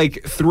you got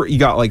like you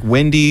got like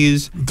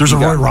Wendy's. There's a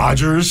Roy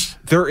Rogers.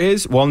 There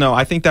is. Well, no,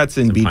 I think that's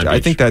in Beach. I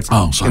think that's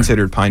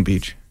considered Pine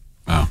Beach.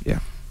 Oh, yeah.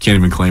 Can't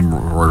even claim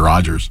Roy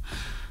Rogers.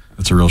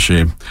 That's a real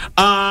shame.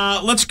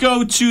 Let's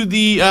go to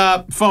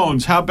the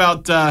phones. How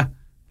about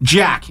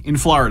Jack in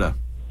Florida?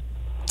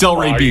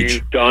 Delray Beach. Are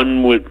you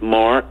done with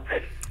Mark?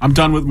 I'm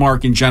done with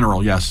Mark in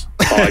general, yes.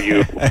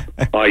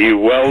 Are you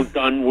well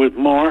done with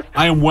Mark?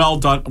 I am well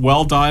done.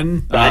 Well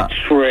done. That's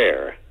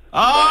rare.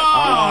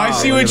 I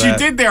see what you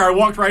did there. I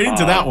walked right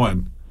into that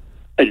one.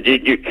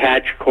 Did you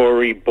catch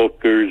Cory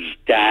Booker's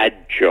dad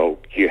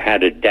joke? You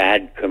had a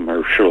dad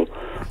commercial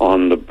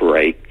on the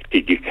break.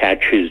 Did you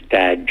catch his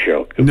dad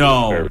joke?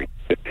 No.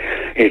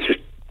 It's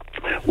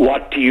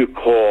what do you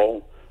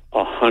call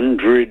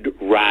 100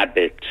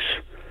 rabbits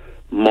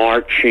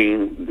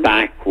marching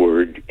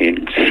backward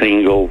in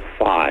single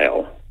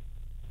file?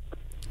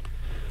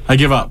 I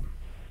give up.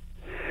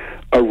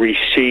 A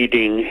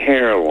receding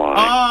hairline.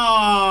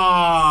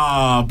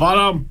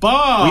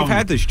 Ba-dum-bum. We've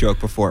had this joke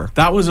before.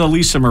 That was a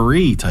Lisa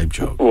Marie type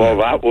joke. Well,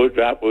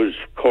 that was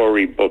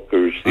Cory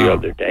Booker's the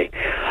other day.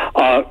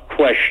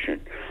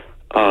 Question.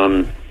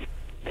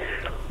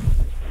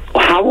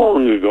 How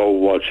long ago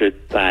was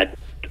it that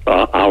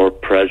our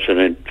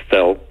president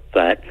felt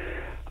that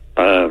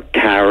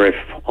tariff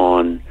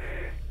on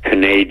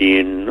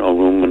Canadian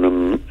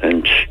aluminum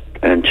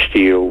and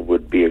steel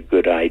would be a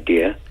good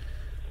idea?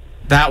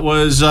 That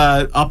was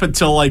up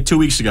until like 2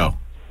 weeks ago.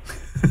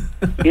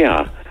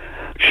 Yeah.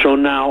 So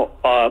now,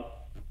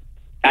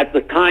 at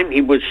the time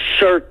he was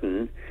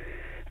certain,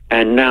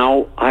 and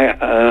now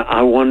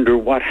I wonder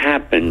what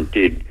happened.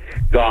 Did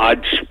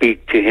God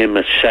speak to him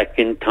a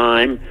second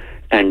time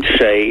and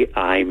say,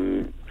 I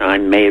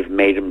may have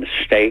made a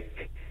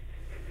mistake?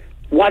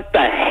 What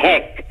the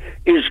heck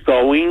is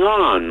going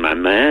on, my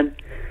man?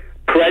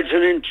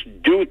 Presidents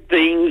do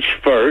things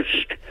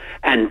first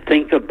and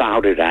think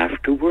about it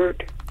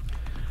afterward.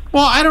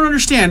 Well, I don't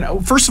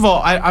understand. First of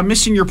all, I'm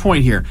missing your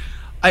point here.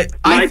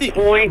 My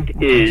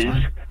point is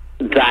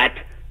that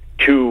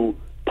to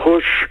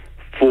push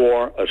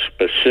for a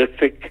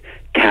specific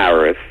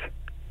tariff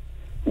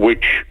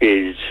which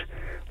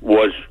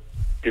was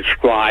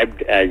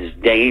described as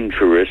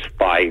dangerous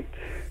by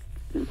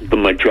the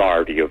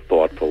majority of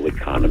thoughtful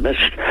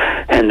economists,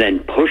 and then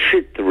push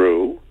it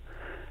through,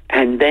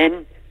 and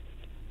then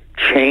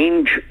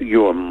change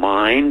your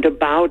mind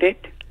about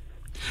it?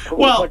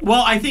 Well,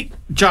 I think,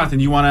 Jonathan,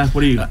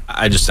 what do you?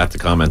 I just have to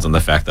comment on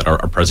the fact that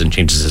our president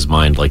changes his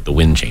mind like the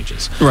wind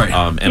changes. Right.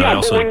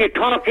 But when you're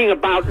talking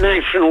about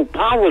national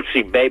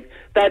policy, babe,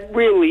 that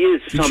really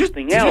is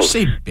something else.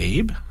 Did you say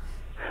babe?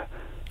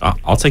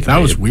 I'll take that.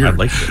 Was weird. I'd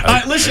like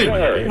to. Listen,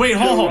 wait,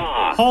 hold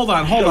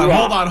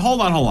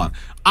on.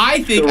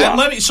 I think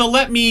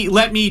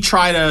let me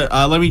try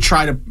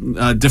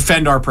to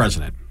defend our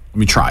president. Let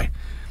me try.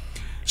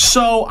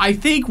 So I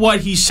think what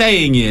he's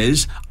saying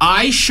is,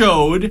 I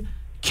showed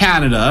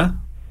Canada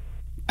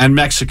and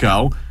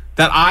Mexico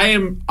that I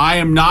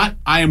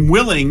am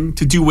willing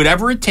to do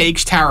whatever it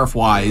takes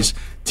tariff-wise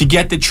to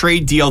get the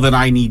trade deal that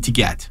I need to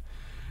get.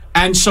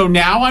 And so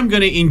now I'm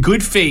going to, in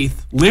good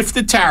faith, lift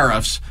the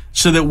tariffs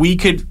so that we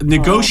could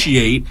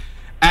negotiate.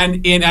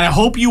 And I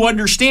hope you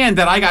understand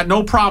that I got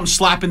no problem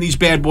slapping these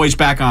bad boys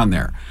back on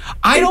there.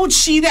 I don't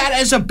see that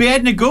as a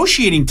bad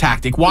negotiating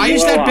tactic. Why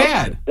is that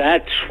bad?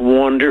 That's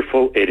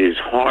wonderful. It is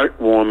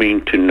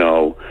heartwarming to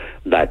know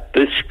that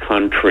this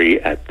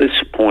country, at this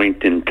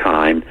point in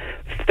time,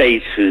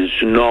 faces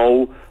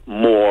no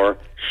more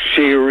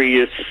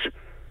serious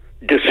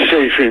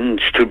decisions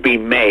to be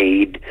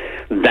made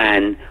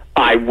than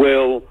I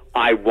will,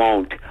 I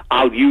won't.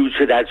 I'll use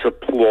it as a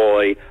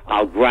ploy.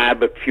 I'll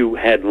grab a few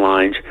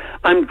headlines.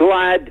 I'm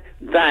glad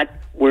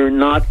that we're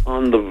not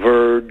on the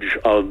verge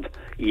of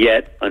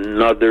yet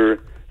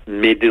another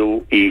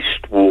Middle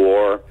East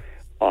war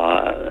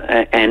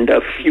and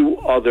a few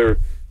other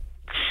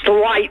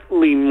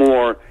slightly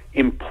more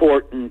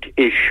important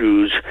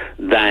issues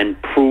than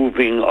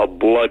proving a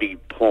bloody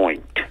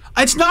point.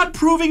 It's not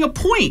proving a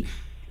point.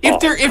 If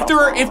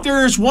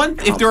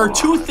there are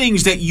two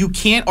things that you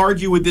can't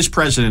argue with this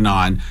president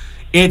on,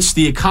 it's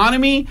the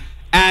economy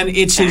and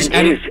it's his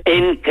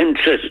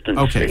inconsistency.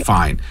 Okay,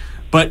 fine.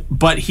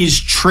 But his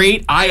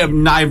trade, I have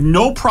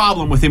no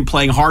problem with him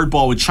playing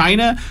hardball with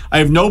China. I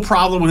have no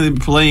problem with him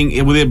playing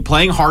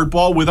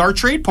hardball with our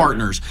trade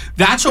partners.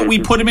 That's what we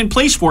put him in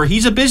place for.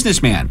 He's a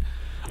businessman.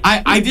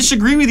 I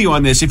disagree with you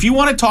on this. If you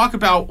want to talk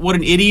about what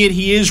an idiot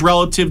he is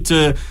relative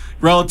to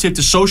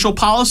social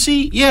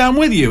policy, yeah, I'm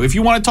with you. If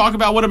you want to talk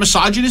about what a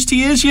misogynist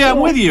he is, yeah, I'm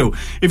with you.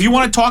 If you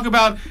want to talk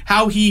about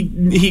how he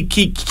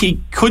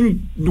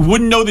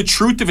wouldn't know the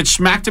truth if it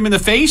smacked him in the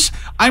face,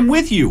 I'm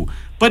with you.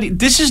 But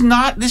this is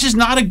not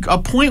a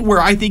point where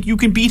I think you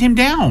can beat him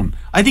down.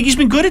 I think he's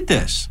been good at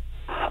this.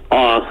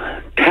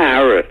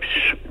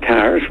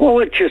 Tariffs. Well,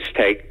 let's just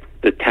take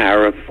the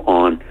tariff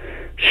on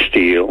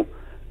steel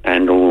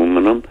and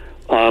aluminum.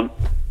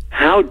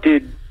 How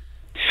did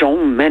so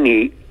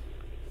many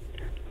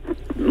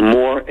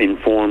more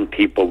informed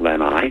people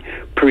than I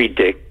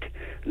predict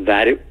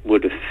that it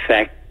would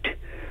affect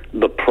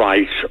the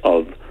price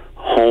of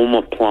home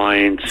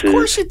appliances of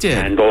course it did.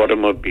 And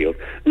automobiles?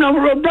 No,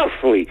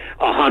 roughly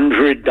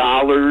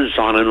 $100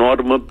 on an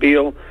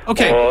automobile.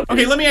 Okay,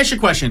 let me ask you a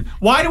question.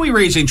 Why do we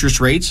raise interest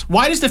rates?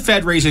 Why does the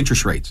Fed raise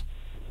interest rates?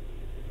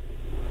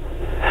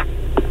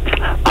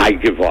 I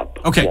give up.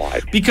 Okay, Why?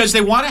 Because they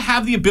want to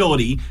have the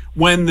ability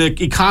when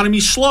the economy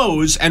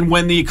slows and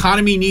when the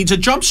economy needs a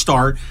jump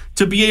start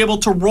to be able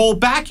to roll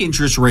back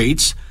interest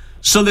rates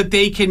so that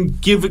they can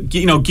give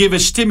a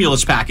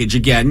stimulus package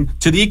again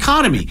to the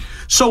economy.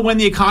 So when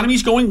the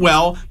economy's going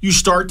well, you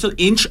start to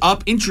inch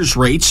up interest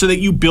rates so that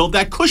you build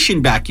that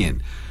cushion back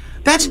in.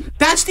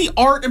 That's the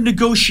art of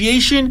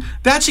negotiation.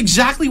 That's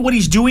exactly what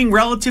he's doing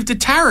relative to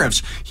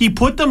tariffs. He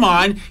put them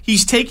on,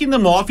 he's taking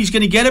them off, he's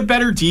going to get a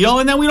better deal,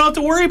 and then we don't have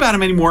to worry about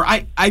him anymore.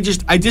 I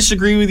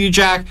disagree with you,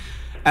 Jack.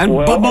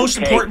 But most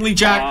importantly,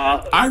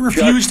 Jack, I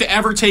refuse to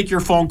ever take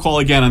your phone call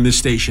again on this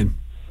station.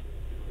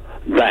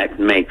 That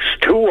makes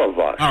two of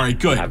us. All right,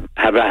 good.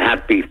 Have a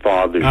happy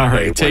Father's Day. All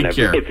right, take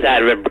care. If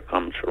that ever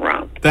comes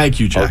around. Thank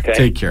you, Jack. Okay?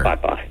 Take care.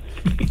 Bye-bye.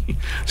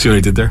 See what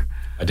I did there?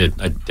 I did.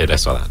 I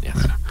saw that, yes.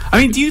 Yeah. I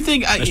mean, do you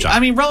think,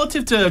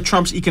 relative to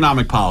Trump's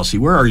economic policy,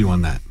 where are you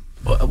on that?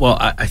 Well,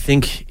 I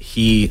think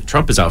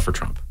Trump is out for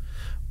Trump.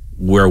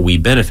 Where we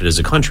benefit as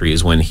a country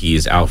is when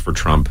he's out for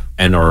Trump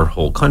and our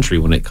whole country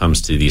when it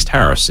comes to these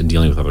tariffs and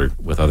dealing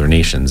with other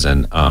nations.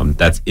 And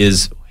that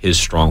is his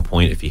strong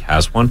point if he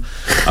has one.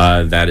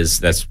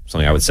 That's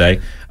something I would say.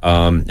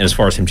 And as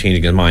far as him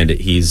changing his mind,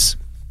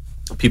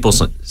 people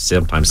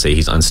sometimes say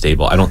he's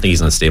unstable. I don't think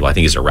he's unstable. I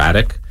think he's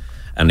erratic.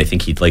 And I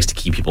think he likes to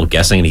keep people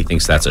guessing, and he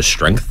thinks that's a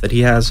strength that he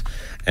has.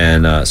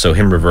 And so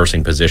him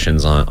reversing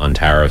positions on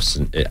tariffs,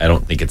 I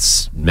don't think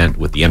it's meant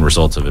with the end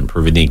result of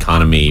improving the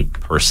economy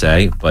per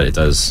se, but it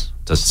does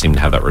seem to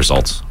have that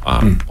result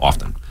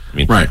often. I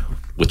mean, right.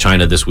 With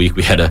China this week,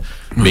 we had a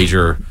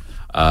major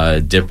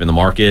dip in the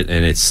market,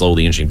 and it's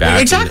slowly inching back.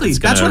 Exactly,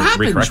 that's what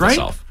happens, right?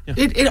 Yeah.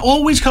 It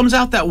always comes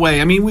out that way.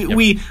 I mean,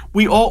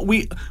 we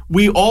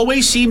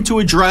always seem to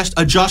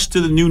adjust to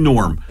the new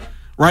norm.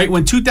 Right,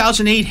 when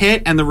 2008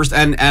 hit and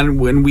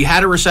when we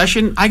had a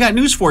recession, I got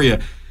news for you.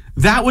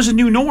 that was a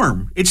new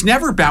norm. It's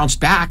never bounced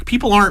back.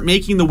 People aren't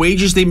making the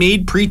wages they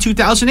made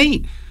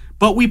pre-2008,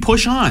 but we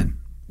push on.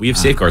 We have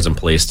safeguards in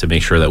place to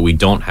make sure that we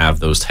don't have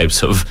those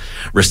types of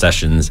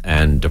recessions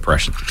and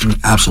depression.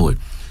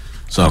 Absolutely.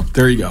 So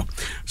there you go.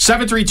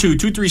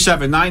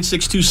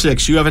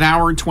 732-237-9626. You have an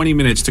hour and 20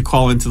 minutes to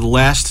call into the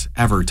last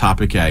ever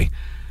Topic A.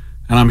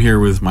 And I'm here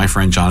with my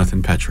friend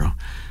Jonathan Petro.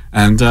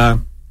 And I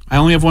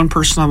only have one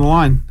person on the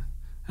line.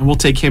 And we'll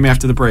take him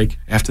after the break,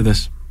 after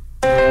this.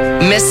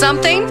 Miss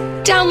something?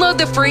 Download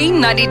the free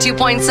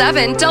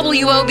 92.7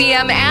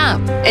 WOBM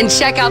app and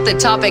check out the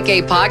Topic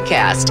A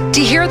podcast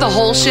to hear the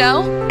whole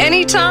show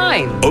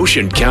anytime.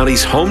 Ocean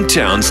County's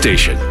hometown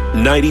station,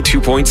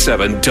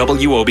 92.7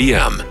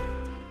 WOBM.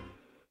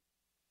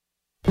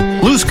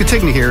 Louis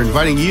Catigna here,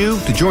 inviting you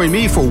to join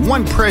me for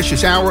one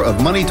precious hour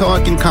of money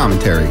talk and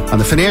commentary. On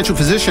The Financial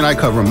Physician, I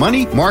cover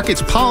money,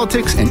 markets,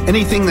 politics, and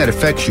anything that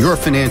affects your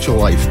financial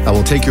life. I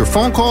will take your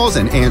phone calls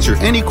and answer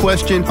any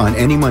question on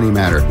any money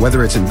matter.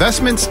 Whether it's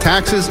investments,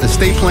 taxes,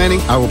 estate planning,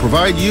 I will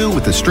provide you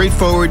with the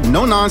straightforward,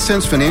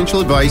 no-nonsense financial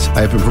advice I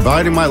have been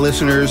providing my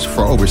listeners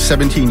for over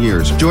 17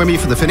 years. Join me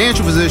for The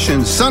Financial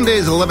Physician,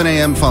 Sundays at 11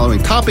 a.m.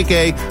 following Topic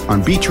A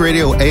on Beach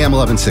Radio AM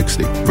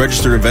 1160.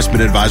 Registered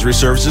investment advisory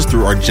services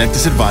through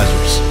Argentis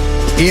Advisors.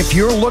 If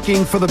you're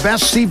looking for the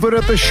best seafood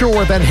at the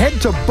shore, then head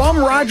to Bum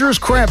Rogers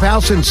Crab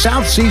House in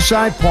South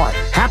Seaside Park.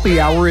 Happy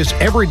hour is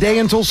every day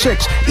until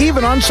 6,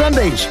 even on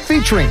Sundays,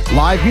 featuring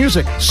live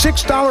music,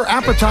 $6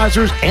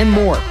 appetizers, and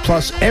more.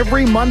 Plus,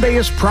 every Monday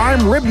is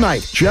prime rib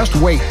night. Just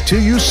wait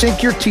till you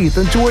sink your teeth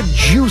into a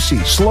juicy,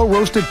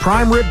 slow-roasted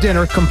prime rib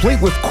dinner, complete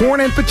with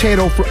corn and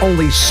potato for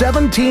only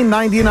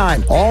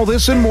 $17.99. All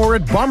this and more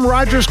at Bum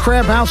Rogers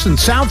Crab House in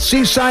South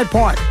Seaside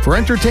Park. For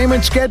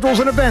entertainment schedules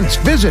and events,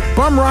 visit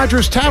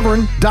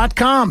BumRogersTavern.com.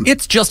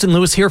 It's Justin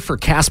Lewis here for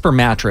Casper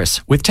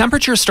Mattress. With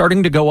temperatures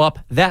starting to go up,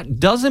 that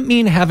doesn't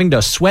mean having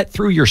to sweat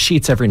through your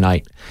sheets every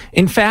night.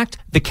 In fact,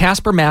 the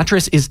Casper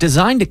Mattress is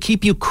designed to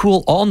keep you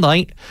cool all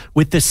night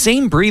with the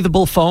same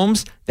breathable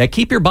foams that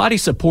keep your body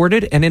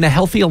supported and in a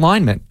healthy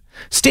alignment.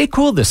 Stay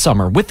cool this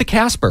summer with the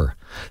Casper.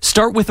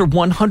 Start with a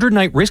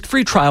 100-night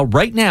risk-free trial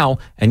right now,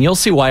 and you'll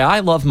see why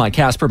I love my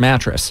Casper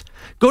mattress.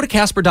 Go to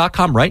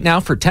Casper.com right now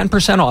for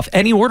 10% off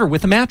any order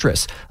with a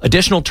mattress.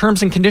 Additional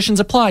terms and conditions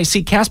apply.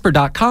 See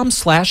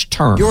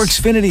Casper.com/terms. Your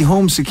Xfinity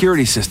home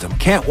security system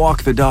can't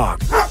walk the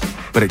dog,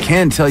 but it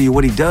can tell you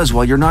what he does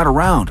while you're not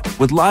around.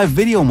 With live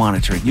video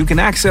monitoring you can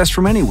access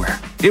from anywhere.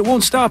 It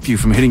won't stop you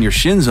from hitting your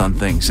shins on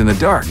things in the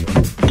dark,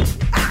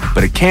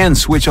 but it can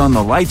switch on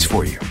the lights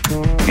for you.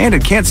 And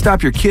it can't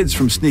stop your kids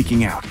from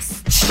sneaking out,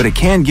 but it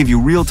can give you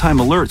real-time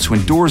alerts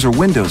when doors or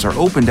windows are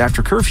opened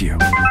after curfew.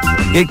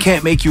 It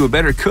can't make you a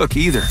better cook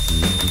either.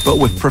 But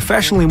with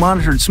professionally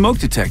monitored smoke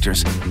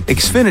detectors,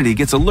 Xfinity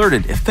gets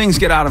alerted if things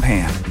get out of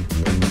hand.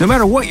 No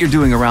matter what you're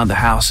doing around the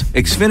house,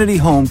 Xfinity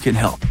Home can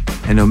help.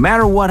 And no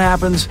matter what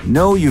happens,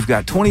 know you've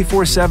got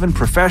 24/7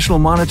 professional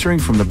monitoring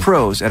from the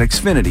pros at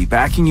Xfinity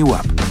backing you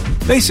up.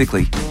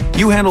 Basically,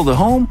 you handle the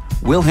home,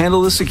 we'll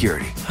handle the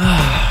security.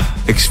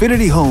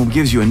 Xfinity Home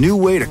gives you a new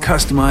way to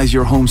customize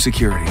your home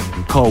security.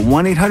 Call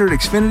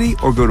 1-800-XFINITY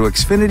or go to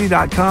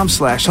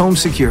xfinity.com/home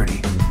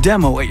security.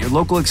 Demo at your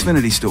local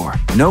Xfinity store.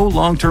 No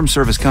long-term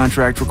service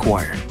contract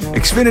required.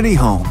 Xfinity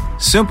Home.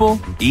 Simple,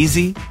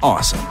 easy,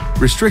 awesome.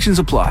 Restrictions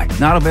apply.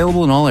 Not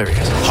available in all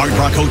areas. Hard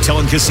Rock Hotel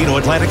and Casino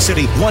Atlantic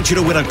City wants you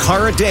to win a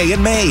car a day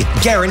in May.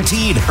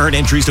 Guaranteed. Earn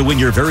entries to win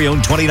your very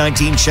own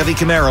 2019 Chevy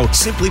Camaro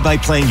simply by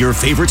playing your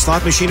favorite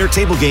slot machine or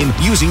table game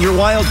using your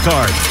wild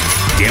card.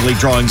 Daily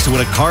drawings to win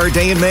a car a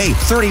day in May.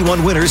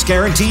 31 winners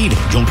guaranteed.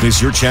 Don't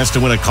miss your chance to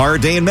win a car a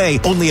day in May.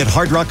 Only at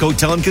Hard Rock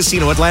Hotel and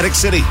Casino Atlantic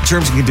City.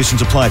 Terms and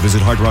conditions apply.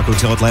 Visit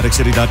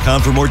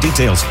HardRockHotelAtlanticCity.com for more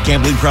details.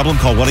 Gambling problem?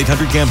 Call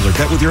 1-800-GAMBLER.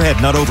 Bet with your head,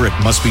 not over it.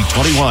 Must be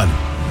 21.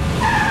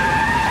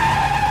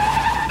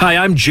 Hi,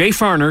 I'm Jay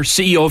Farner,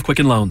 CEO of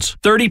Quicken Loans.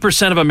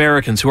 30% of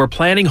Americans who are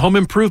planning home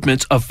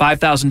improvements of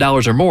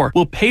 $5,000 or more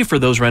will pay for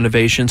those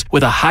renovations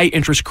with a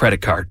high-interest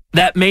credit card.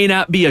 That may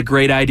not be a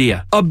great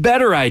idea. A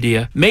better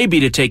idea may be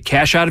to take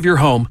cash out of your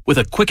home with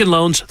a Quicken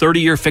Loans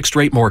 30-year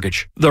fixed-rate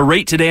mortgage. The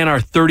rate today on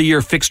our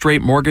 30-year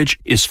fixed-rate mortgage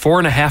is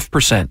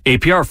 4.5%.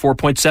 APR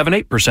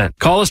 4.78%.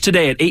 Call us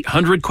today at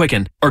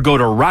 800-QUICKEN or go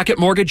to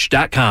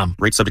rocketmortgage.com.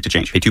 Rate subject to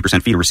change. Pay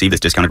 2% fee to receive this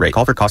discounted rate.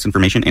 Call for cost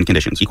information and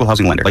conditions. Equal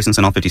housing lender. License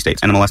in all 50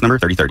 states. NMLS number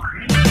 3030.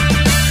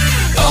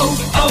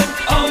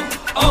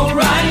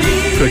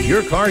 O'Reilly. Could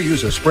your car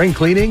use a spring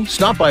cleaning?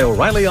 Stop by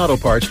O'Reilly Auto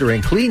Parts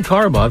during Clean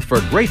Car Month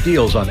for great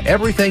deals on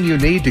everything you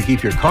need to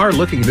keep your car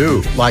looking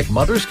new. Like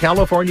Mother's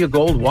California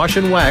Gold Wash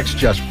and Wax,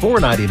 just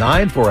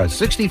 $4.99 for a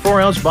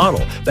 64-ounce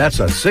bottle. That's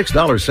a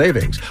 $6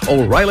 savings.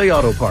 O'Reilly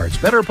Auto Parts.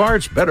 Better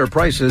parts, better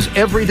prices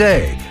every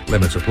day.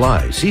 Limits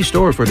apply. See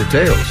store for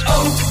details.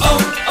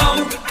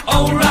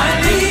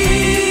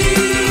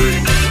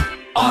 O'Reilly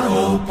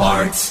Auto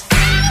Parts.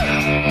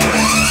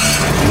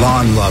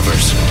 Lawn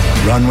lovers,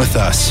 run with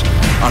us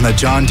on a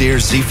John Deere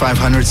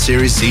Z500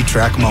 Series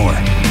Z-Track mower.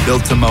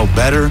 Built to mow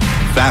better,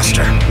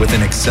 faster with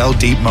an Excel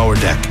Deep Mower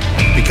Deck.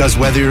 Because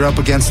whether you're up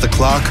against the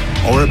clock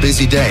or a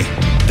busy day,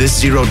 this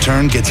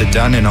zero-turn gets it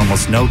done in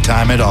almost no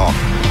time at all.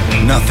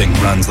 Nothing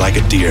runs like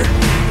a Deere.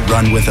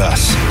 Run with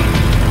us.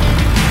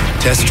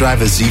 Test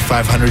drive a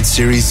Z500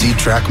 Series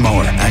Z-Track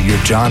mower at your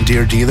John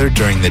Deere dealer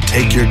during the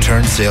Take Your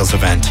Turn sales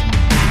event.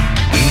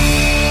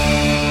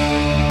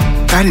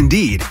 At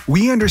Indeed,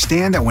 we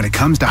understand that when it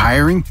comes to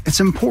hiring, it's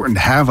important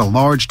to have a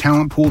large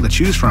talent pool to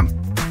choose from.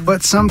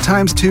 But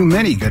sometimes too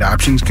many good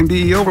options can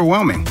be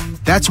overwhelming.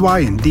 That's why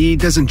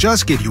Indeed doesn't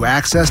just give you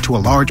access to a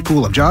large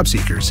pool of job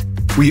seekers.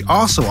 We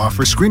also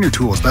offer screener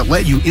tools that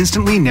let you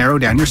instantly narrow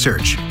down your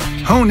search.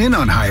 Hone in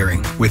on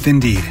hiring with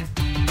Indeed.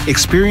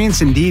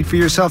 Experience Indeed for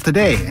yourself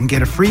today and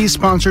get a free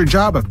sponsored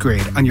job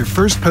upgrade on your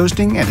first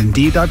posting at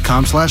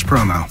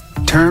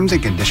Indeed.com/promo. Terms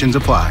and conditions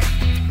apply.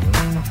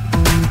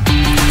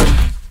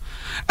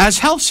 As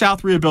Health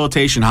South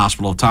Rehabilitation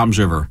Hospital of Toms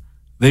River,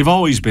 they've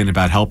always been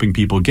about helping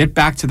people get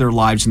back to their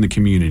lives in the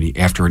community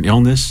after an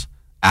illness,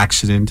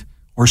 accident,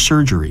 or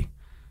surgery.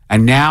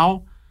 And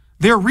now,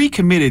 they're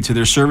recommitted to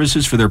their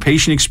services for their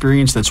patient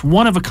experience that's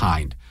one of a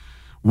kind.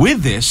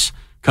 With this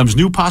comes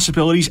new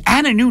possibilities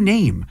and a new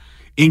name.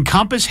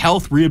 Encompass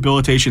Health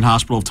Rehabilitation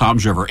Hospital of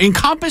Toms River.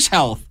 Encompass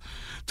Health,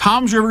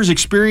 Toms River's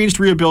experienced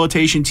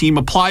rehabilitation team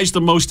applies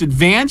the most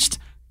advanced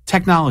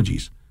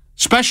technologies,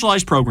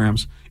 specialized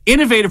programs,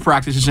 innovative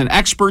practices, and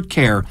expert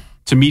care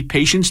to meet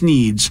patients'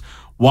 needs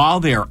while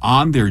they are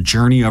on their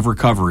journey of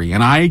recovery.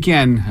 And I,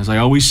 again, as I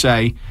always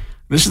say,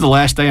 this is the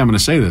last day I'm going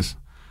to say this.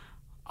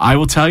 I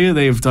will tell you,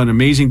 they've done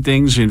amazing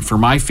things for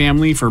my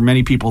family, for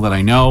many people that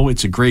I know.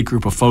 It's a great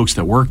group of folks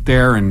that work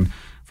there, and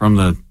from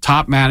the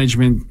top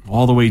management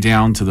all the way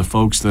down to the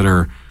folks that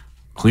are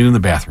cleaning the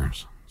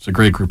bathrooms. It's a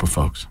great group of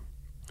folks.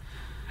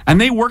 And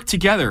they work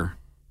together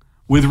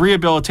with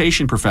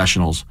rehabilitation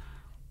professionals,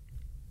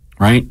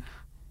 right?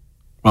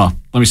 Well,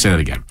 let me say that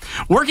again.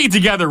 Working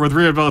together with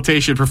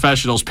rehabilitation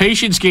professionals,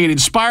 patients gain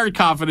inspired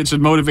confidence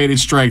and motivated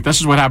strength.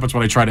 This is what happens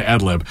when I try to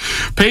ad-lib.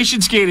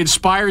 Patients gain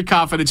inspired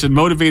confidence and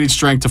motivated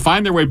strength to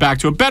find their way back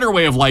to a better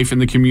way of life in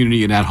the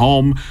community and at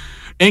home.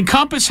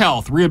 Encompass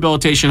Health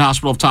Rehabilitation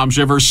Hospital of Toms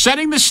River,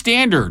 setting the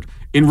standard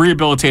in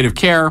rehabilitative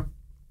care.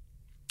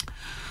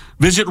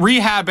 Visit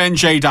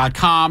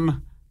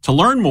rehabnj.com to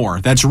learn more.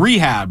 That's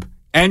rehabnj.com.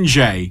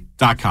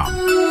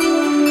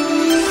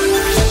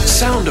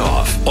 Sound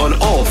off on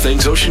all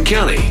things Ocean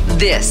County.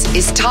 This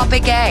is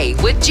Topic A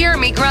with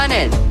Jeremy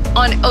Grunin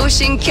on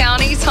Ocean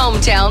County's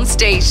hometown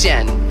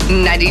station,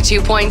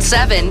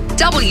 92.7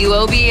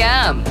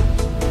 WOBM.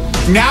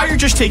 Now you're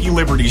just taking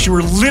liberties. You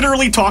were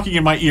literally talking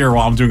in my ear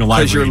while I'm doing a live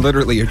read. Because you're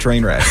literally a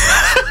train wreck.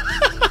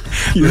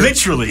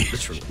 Literally.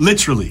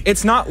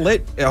 It's not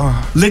lit.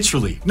 Oh.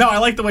 Literally. No, I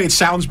like the way it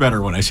sounds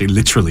better when I say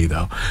literally,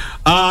 though.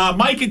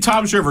 Mike at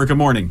Toms River, good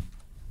morning.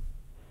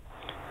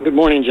 Good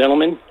morning,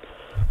 gentlemen.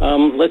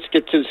 Let's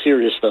get to the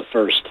serious stuff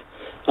first.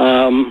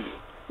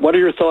 What are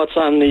your thoughts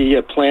on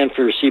the plan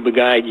for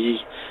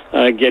Ciba-Geigy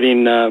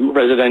getting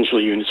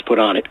residential units put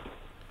on it?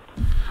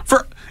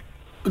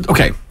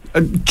 Okay.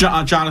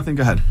 Jonathan,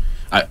 go ahead.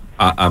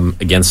 I'm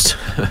against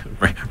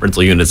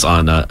rental units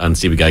on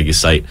Ciba-Geigy's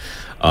site.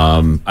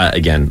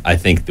 Again, I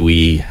think that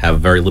we have a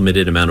very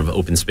limited amount of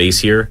open space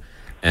here,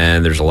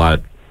 and there's a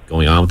lot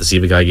going on with the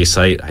Ciba-Geigy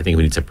site. I think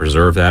we need to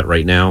preserve that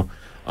right now.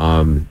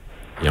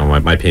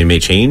 My opinion may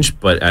change,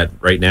 but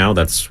right now,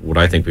 that's what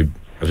I think we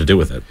have to do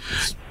with it.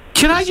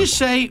 Can I just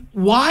say,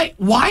 why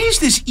is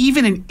this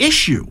even an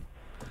issue?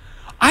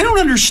 I don't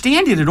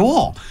understand it at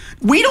all.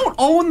 We don't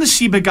own the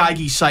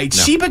Ciba-Geigy site.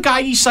 No.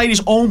 Ciba-Geigy site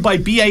is owned by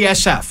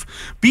BASF.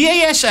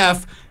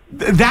 BASF,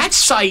 that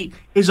site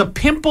is a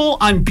pimple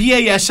on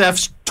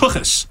BASF's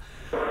tuchus.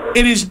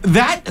 It is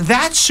that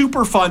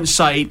Superfund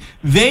site.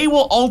 They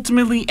will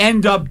ultimately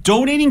end up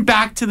donating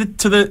back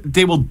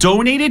they will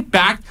donate it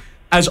back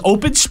as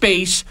open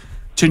space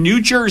to New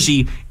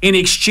Jersey in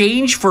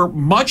exchange for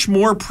much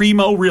more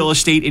primo real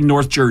estate in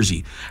North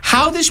Jersey.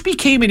 How this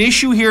became an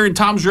issue here in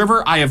Toms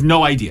River, I have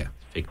no idea.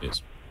 Fake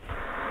news.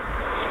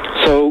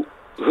 So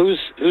who's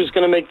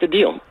going to make the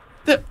deal?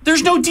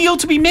 There's no deal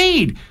to be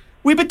made.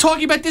 We've been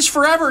talking about this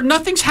forever.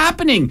 Nothing's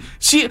happening.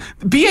 See,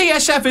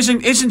 BASF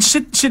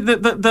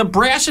the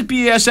brass at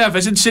BASF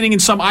isn't sitting in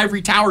some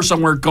ivory tower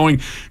somewhere going,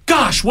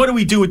 gosh, what do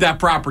we do with that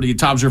property in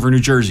Toms River, New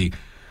Jersey?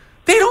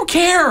 They don't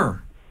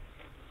care.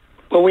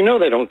 Well, we know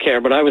they don't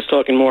care, but I was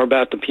talking more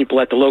about the people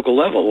at the local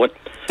level.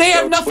 They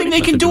have nothing they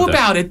can do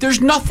about it.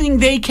 There's nothing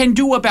they can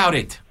do about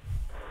it.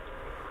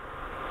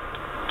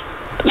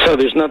 So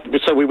there's nothing.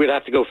 So we would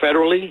have to go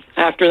federally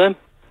after them?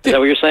 Is that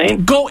what you're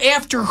saying? Go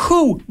after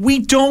who? We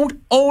don't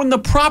own the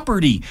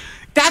property.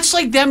 That's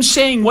like them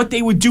saying what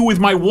they would do with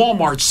my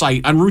Walmart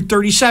site on Route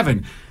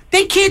 37.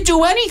 They can't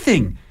do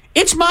anything.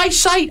 It's my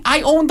site.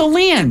 I own the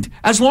land.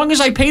 As long as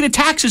I pay the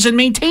taxes and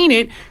maintain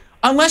it,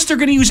 unless they're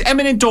going to use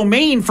eminent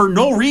domain for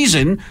no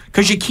reason,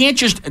 because you can't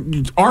just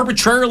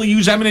arbitrarily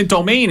use eminent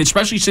domain,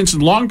 especially since in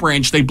Long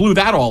Branch they blew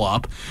that all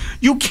up.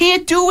 You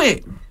can't do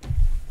it.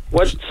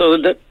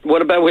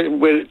 What about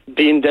with it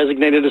being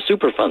designated a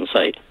Superfund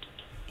site?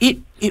 It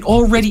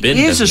already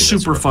is a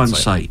Superfund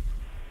site.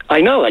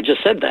 I know. I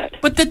just said that.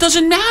 But that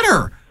doesn't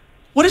matter.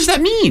 What does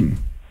that mean?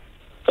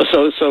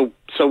 So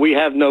we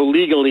have no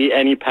legally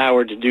any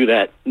power to do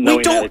that.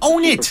 We don't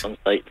own it.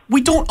 Site.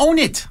 We don't own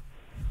it.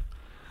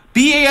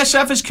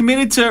 BASF is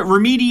committed to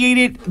remediate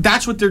it.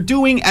 That's what they're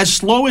doing. As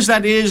slow as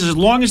that is, as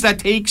long as that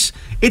takes,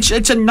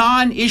 it's a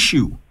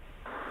non-issue.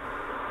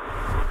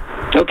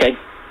 Okay.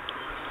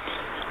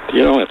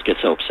 You don't have to get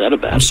so upset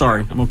about it. I'm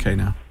sorry. I'm okay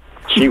now.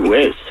 Gee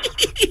whiz.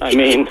 I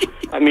mean,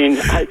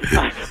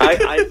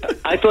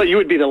 I thought you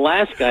would be the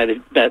last guy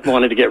that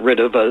wanted to get rid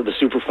of the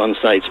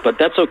Superfund sites, but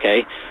that's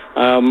okay.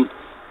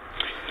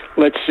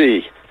 Let's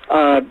see.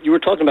 You were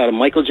talking about a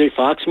Michael J.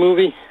 Fox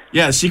movie?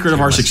 Yeah, Secret of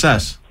Our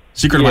Success.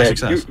 Secret of My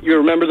Success. You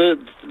remember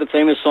the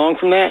famous song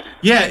from that?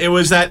 Yeah, it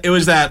was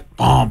that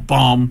bom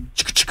bom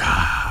chicka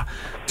chicka.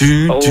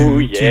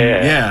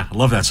 Yeah, I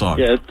love that song.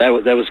 Yeah, that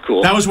was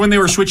cool. That was when they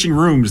were switching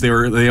rooms. They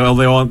all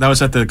that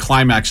was at the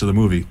climax of the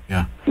movie.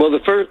 Yeah. Well,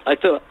 I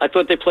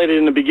thought they played it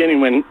in the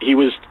beginning when he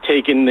was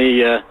taking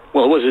it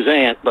was his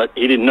aunt, but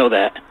he didn't know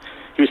that.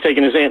 He was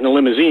taking his aunt in a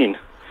limousine.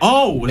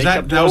 Oh,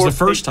 that was the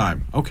first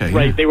time? Okay.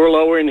 Right, they were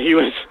lowering.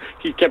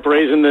 He kept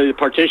raising the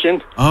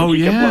partition. Oh,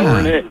 he kept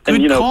lowering it.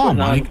 Good and, call,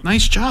 Mike.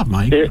 Nice job,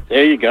 Mike.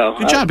 There you go.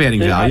 Good job adding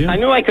value. I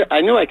knew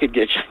I could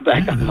get you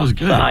back on the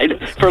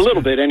side for a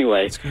little bit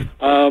anyway. That's good.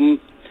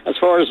 As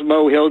far as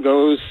Mo Hill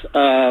goes,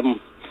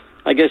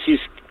 I guess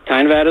he's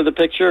kind of out of the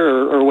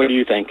picture, or what do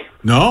you think?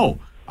 No,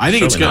 I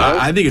think it's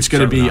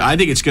going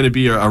to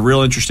be a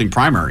real interesting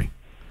primary.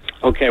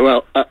 Okay,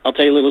 well, I'll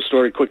tell you a little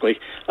story quickly.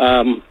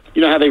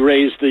 You know how they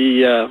raised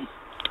the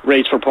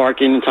rates for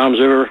parking in Toms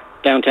River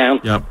downtown?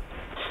 Yep.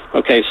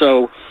 Okay,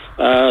 so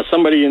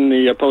somebody in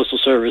the Postal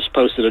Service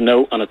posted a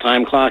note on a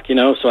time clock,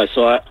 so I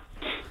saw it.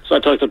 So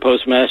I talked to the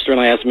postmaster, and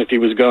I asked him if he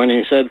was going,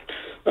 and he said,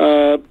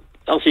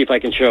 I'll see if I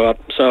can show up.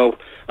 So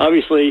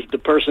obviously the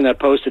person that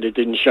posted it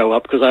didn't show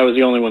up because I was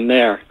the only one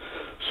there.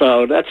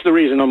 So that's the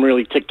reason I'm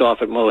really ticked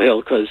off at Mo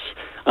Hill, because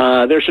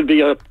there should be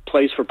a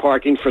place for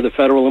parking for the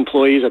federal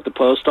employees at the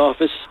post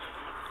office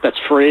that's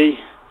free.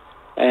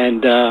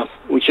 And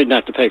we shouldn't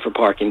have to pay for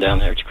parking down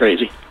there. It's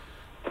crazy.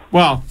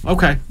 Well,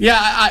 okay.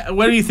 Yeah,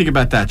 what do you think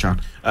about that,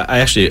 John? I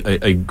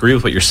agree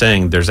with what you're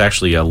saying. There's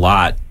actually a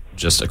lot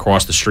just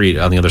across the street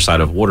on the other side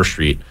of Water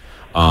Street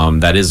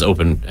that is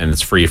open, and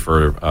it's free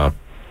for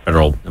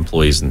federal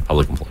employees and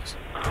public employees.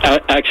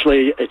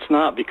 Actually, it's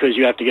not, because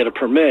you have to get a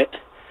permit,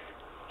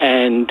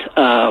 and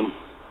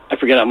I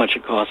forget how much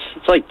it costs.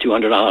 It's like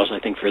 $200, I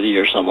think, for the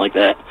year, something like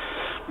that.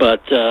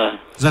 But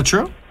is that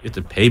true? You have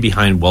to pay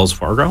behind Wells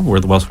Fargo, where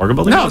the Wells Fargo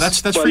building is? No,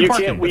 that's free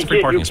parking.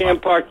 You can't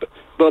park.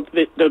 But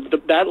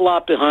that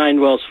lot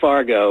behind Wells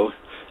Fargo,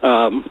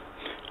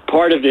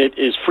 part of it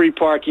is free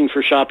parking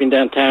for shopping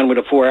downtown with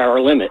a 4-hour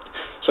limit.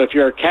 So if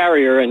you're a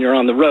carrier and you're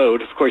on the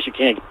road, of course you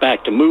can't get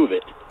back to move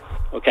it.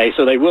 Okay,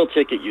 so they will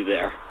ticket you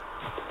there.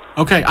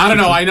 Okay, I don't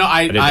know.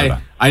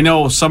 I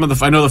know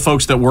the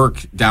folks that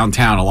work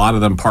downtown. A lot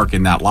of them park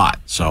in that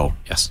lot. So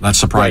yes, that's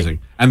surprising.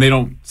 Right. And they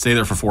don't stay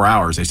there for 4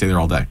 hours. They stay there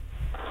all day.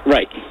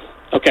 Right.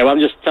 Okay, well, I'm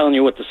just telling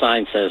you what the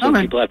sign says, and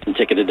people have been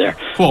ticketed there.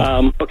 Cool.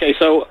 Okay,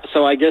 so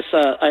I guess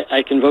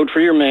I can vote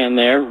for your man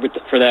there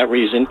for that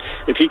reason.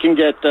 If he can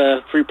get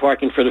free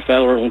parking for the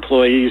federal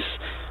employees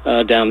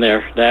down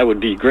there, that would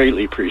be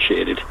greatly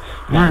appreciated.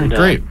 All right,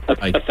 great.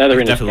 A feather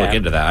in his definitely cap. look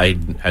into that. I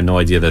had no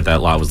idea that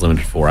lot was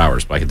limited to 4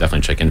 hours, but I could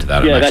definitely check into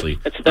that. Yeah, I'm actually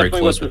very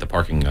close with the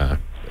parking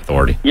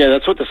authority. Yeah,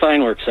 that's what the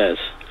sign work says.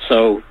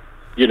 So,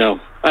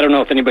 I don't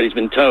know if anybody's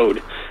been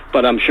towed,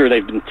 but I'm sure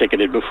they've been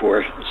ticketed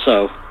before.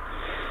 So,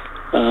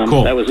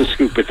 cool. That was a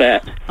scoop with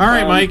that. All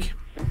right, Mike.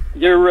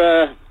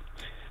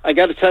 I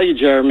got to tell you,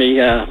 Jeremy,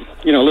 a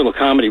little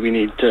comedy we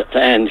need to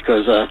end,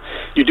 because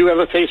you do have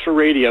a face for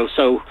radio,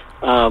 so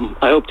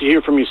I hope to hear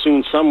from you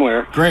soon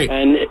somewhere. Great.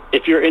 And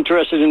if you're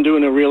interested in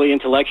doing a really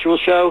intellectual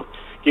show,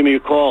 give me a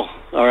call.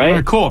 All right? All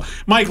right, cool.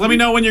 Mike, let me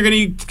know when you're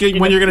going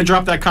to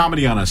drop that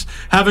comedy on us.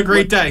 Have a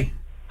great day.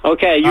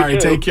 Okay, you too. All right,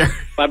 too. take care.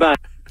 Bye-bye.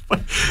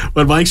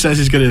 When Mike says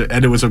he's going to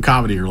end it with some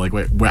comedy, you're like,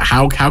 wait,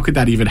 how could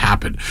that even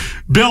happen?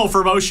 Bill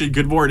from Ocean,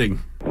 good morning.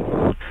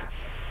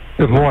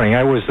 Good morning.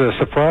 I was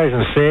surprised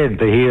and saddened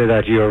to hear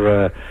that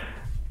you're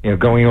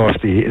going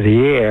off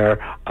the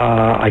air.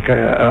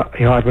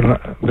 I've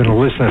been a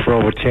listener for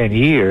over 10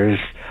 years.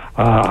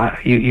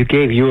 You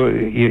gave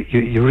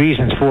your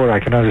reasons for it. I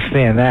can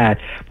understand that.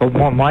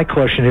 But my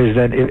question is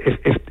that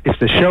if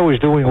the show is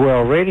doing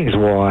well ratings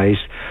wise,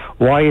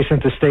 why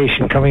isn't the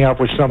station coming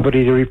up with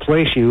somebody to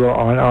replace you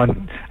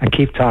on and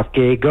keep Top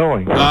Gay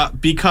going?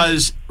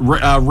 Because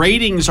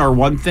ratings are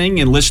one thing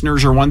and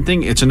listeners are one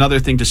thing. It's another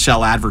thing to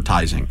sell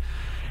advertising,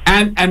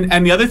 and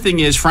the other thing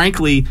is,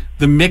 frankly,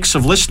 the mix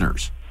of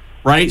listeners.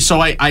 Right.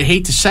 So I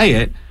hate to say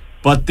it,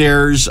 but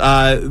there's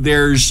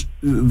the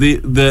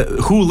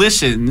who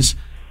listens,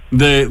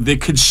 the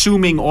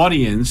consuming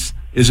audience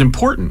is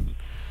important,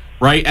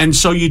 right? And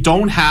so you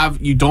don't have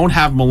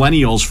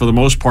millennials for the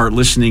most part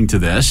listening to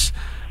this.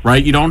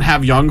 right? You don't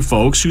have young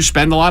folks who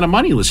spend a lot of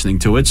money listening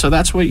to it, so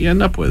that's what you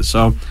end up with.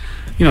 So,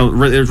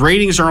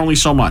 ratings are only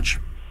so much.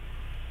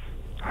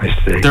 I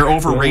see. They're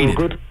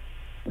overrated.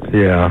 Well,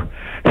 yeah.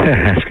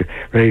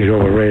 Ratings are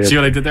overrated. See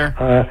what I did there?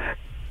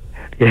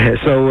 Yeah,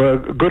 so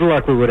good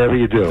luck with whatever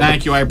you do.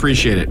 Thank you. I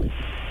appreciate it.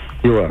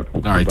 You're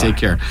welcome. All right, Bye. take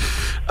care.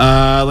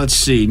 Let's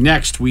see.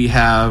 Next, we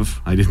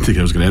have... I didn't think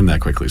I was going to end that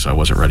quickly, so I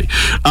wasn't ready.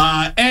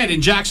 Ed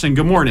in Jackson,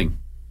 good morning.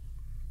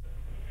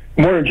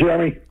 Morning,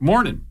 Jeremy.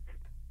 Morning.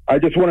 I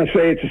just want to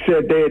say it's a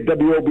sad day at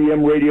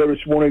WOBM Radio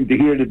this morning to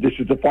hear that this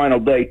is the final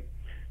day.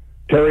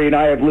 Terry and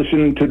I have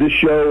listened to this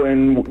show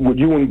and with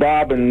you and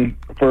Bob and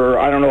for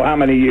I don't know how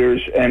many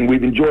years, and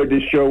we've enjoyed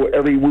this show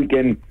every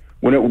weekend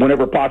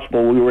whenever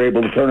possible. We were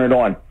able to turn it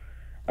on.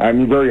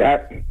 I'm very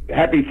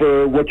happy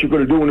for what you're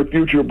going to do in the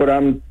future, but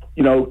I'm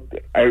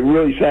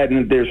really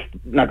saddened that there's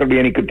not going to be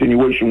any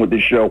continuation with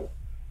this show.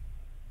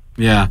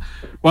 Yeah.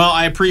 Well,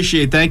 I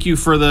appreciate. Thank you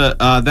for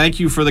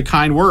the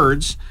kind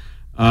words.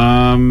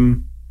 I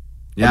don't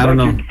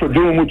know. Thank you for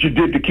doing what you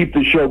did to keep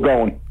the show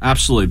going.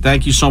 Absolutely.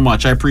 Thank you so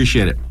much. I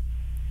appreciate it.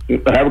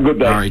 Have a good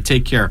day. All right,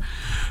 take care.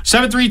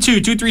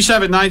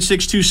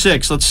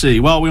 732-237-9626. Let's see.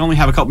 Well, we only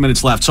have a couple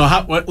minutes left. So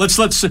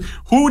let's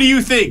who do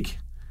you think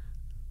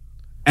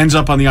ends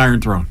up on the Iron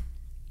Throne?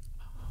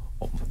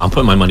 I'm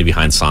putting my money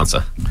behind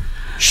Sansa.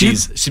 She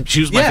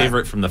was my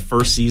favorite from the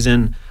first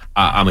season.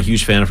 I'm a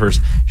huge fan of hers.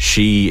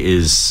 She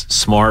is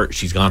smart.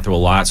 She's gone through a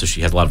lot, so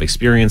she has a lot of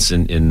experience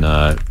in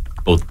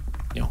both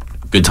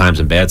good times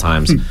and bad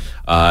times.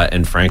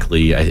 And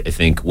frankly, I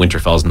think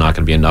Winterfell's not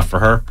going to be enough for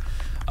her.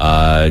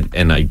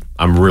 And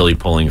I'm really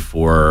pulling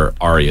for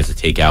Arya to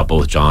take out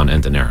both Jon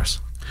and Daenerys.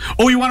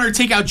 Oh, you want her to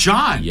take out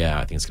Jon? Yeah,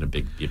 I think it's going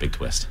to be a big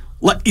twist.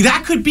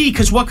 That could be,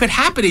 because what could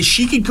happen is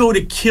she could go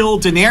to kill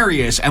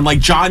Daenerys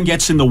and Jon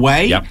gets in the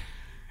way. Yep.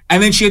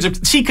 And then she ends up...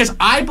 See, because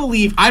I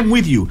believe, I'm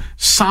with you,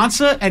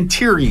 Sansa and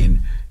Tyrion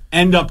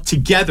end up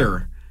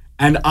together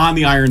and on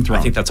the Iron Throne.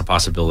 I think that's a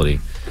possibility.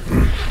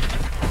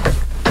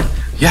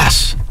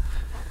 Yes.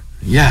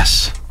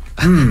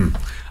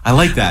 I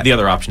like that. The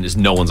other option is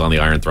no one's on the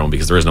Iron Throne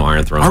because there is no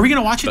Iron Throne. Are we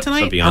going to watch it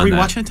tonight? Are we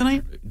watching it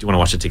tonight? Do you want to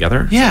watch it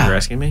together? Yeah. Is that what you're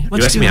asking me?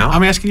 Let's you asking me out?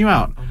 I'm asking you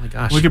out. Oh my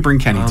gosh. We could bring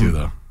Kenny too,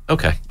 though.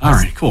 Okay. All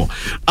right, cool.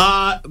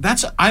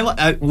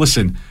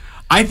 Listen,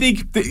 I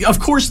think, of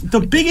course, the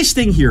biggest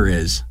thing here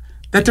is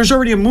that there's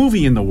already a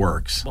movie in the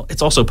works. Well,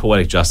 it's also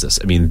poetic justice.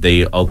 I mean,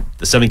 the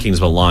Seven Kings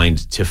have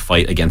aligned to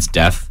fight against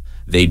death.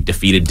 They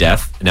defeated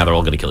death, and now they're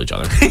all going to kill each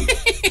other.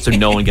 So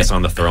no one gets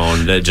on the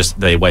throne.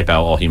 They wipe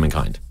out all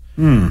humankind.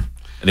 And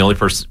the only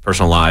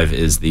person alive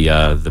is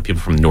the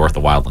people from the north,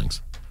 the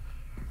wildlings.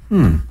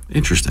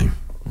 Interesting.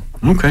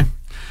 Okay.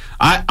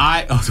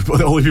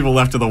 The only people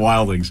left are the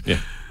wildlings.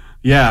 Yeah.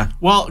 Yeah.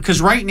 Well, because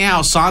right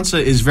now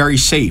Sansa is very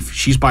safe.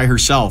 She's by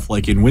herself,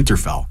 like in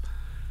Winterfell.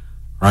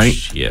 Right?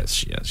 She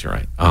is. You're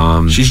right.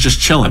 She's just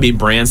chilling. I mean,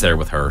 Bran's there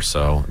with her,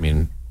 so I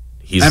mean,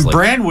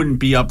 Bran wouldn't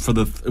be up for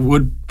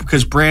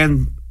because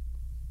Bran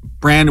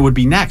would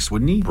be next,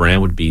 wouldn't he?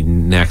 Bran would be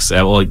next.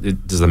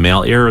 Does the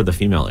male heir or the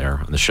female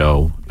heir on the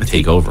show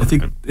take over? I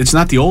think it's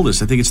not the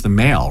oldest. I think it's the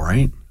male,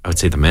 right? I would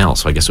say the male,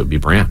 so I guess it would be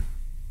Bran.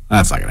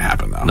 That's not going to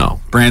happen, though.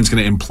 No. Bran's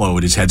going to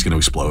implode. His head's going to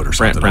explode or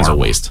something. Bran's a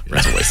waste.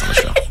 Bran's a waste on the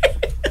show.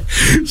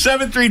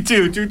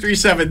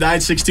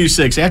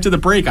 732-237-9626. After the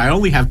break, I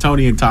only have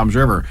Tony and Tom's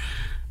River.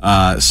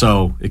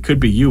 So it could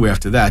be you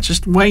after that.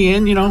 Just weigh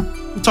in,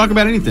 we'll talk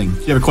about anything.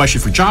 If you have a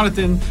question for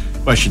Jonathan,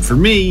 question for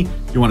me,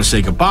 you want to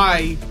say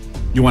goodbye,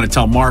 you want to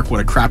tell Mark what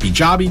a crappy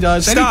job he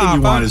does, anything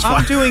you want is fine.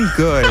 I'm doing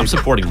good. I'm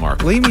supporting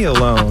Mark. Leave me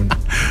alone.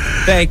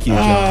 Thank you,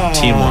 John.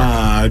 Team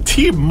Mark.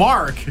 Team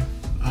Mark.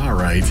 All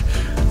right.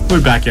 We'll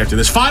be back after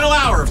this final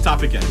hour of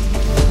Topic N.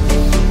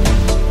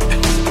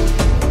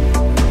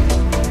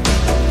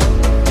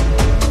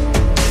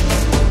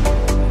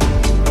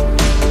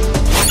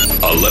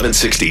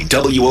 1160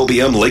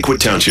 WOBM Lakewood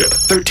Township,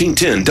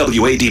 1310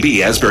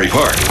 WADB Asbury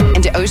Park.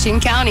 And Ocean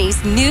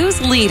County's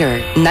news leader,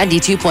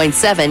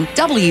 92.7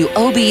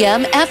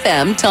 WOBM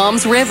FM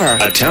Toms River.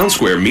 A Town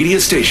Square media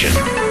station.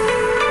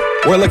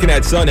 We're looking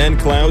at sun and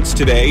clouds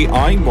today.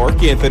 I'm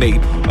Mark Anthony.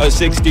 A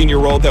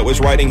 16-year-old that was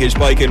riding his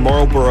bike in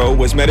Marlboro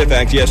was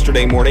medevaced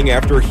yesterday morning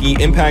after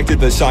he impacted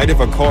the side of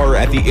a car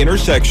at the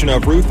intersection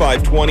of Route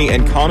 520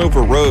 and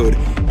Conover Road.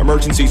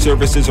 Emergency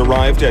services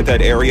arrived at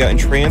that area and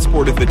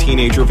transported the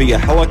teenager via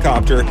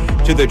helicopter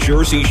to the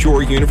Jersey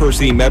Shore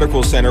University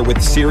Medical Center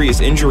with serious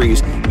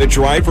injuries. The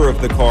driver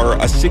of the car,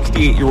 a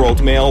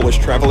 68-year-old male, was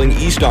traveling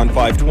east on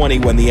 520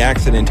 when the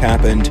accident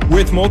happened.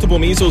 With multiple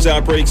measles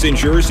outbreaks in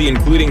Jersey,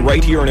 including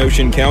right here in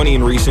Ocean County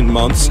in recent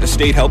months,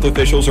 state health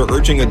officials are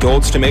urging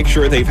adults to make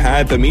sure they've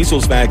had the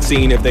measles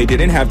vaccine if they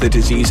didn't have the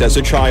disease as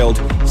a child.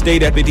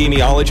 State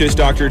epidemiologist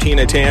Dr.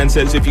 Tina Tan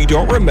says if you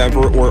don't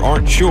remember or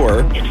aren't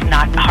sure, it's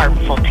not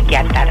harmful to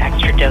get that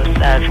extra dose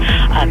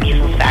of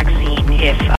measles vaccine if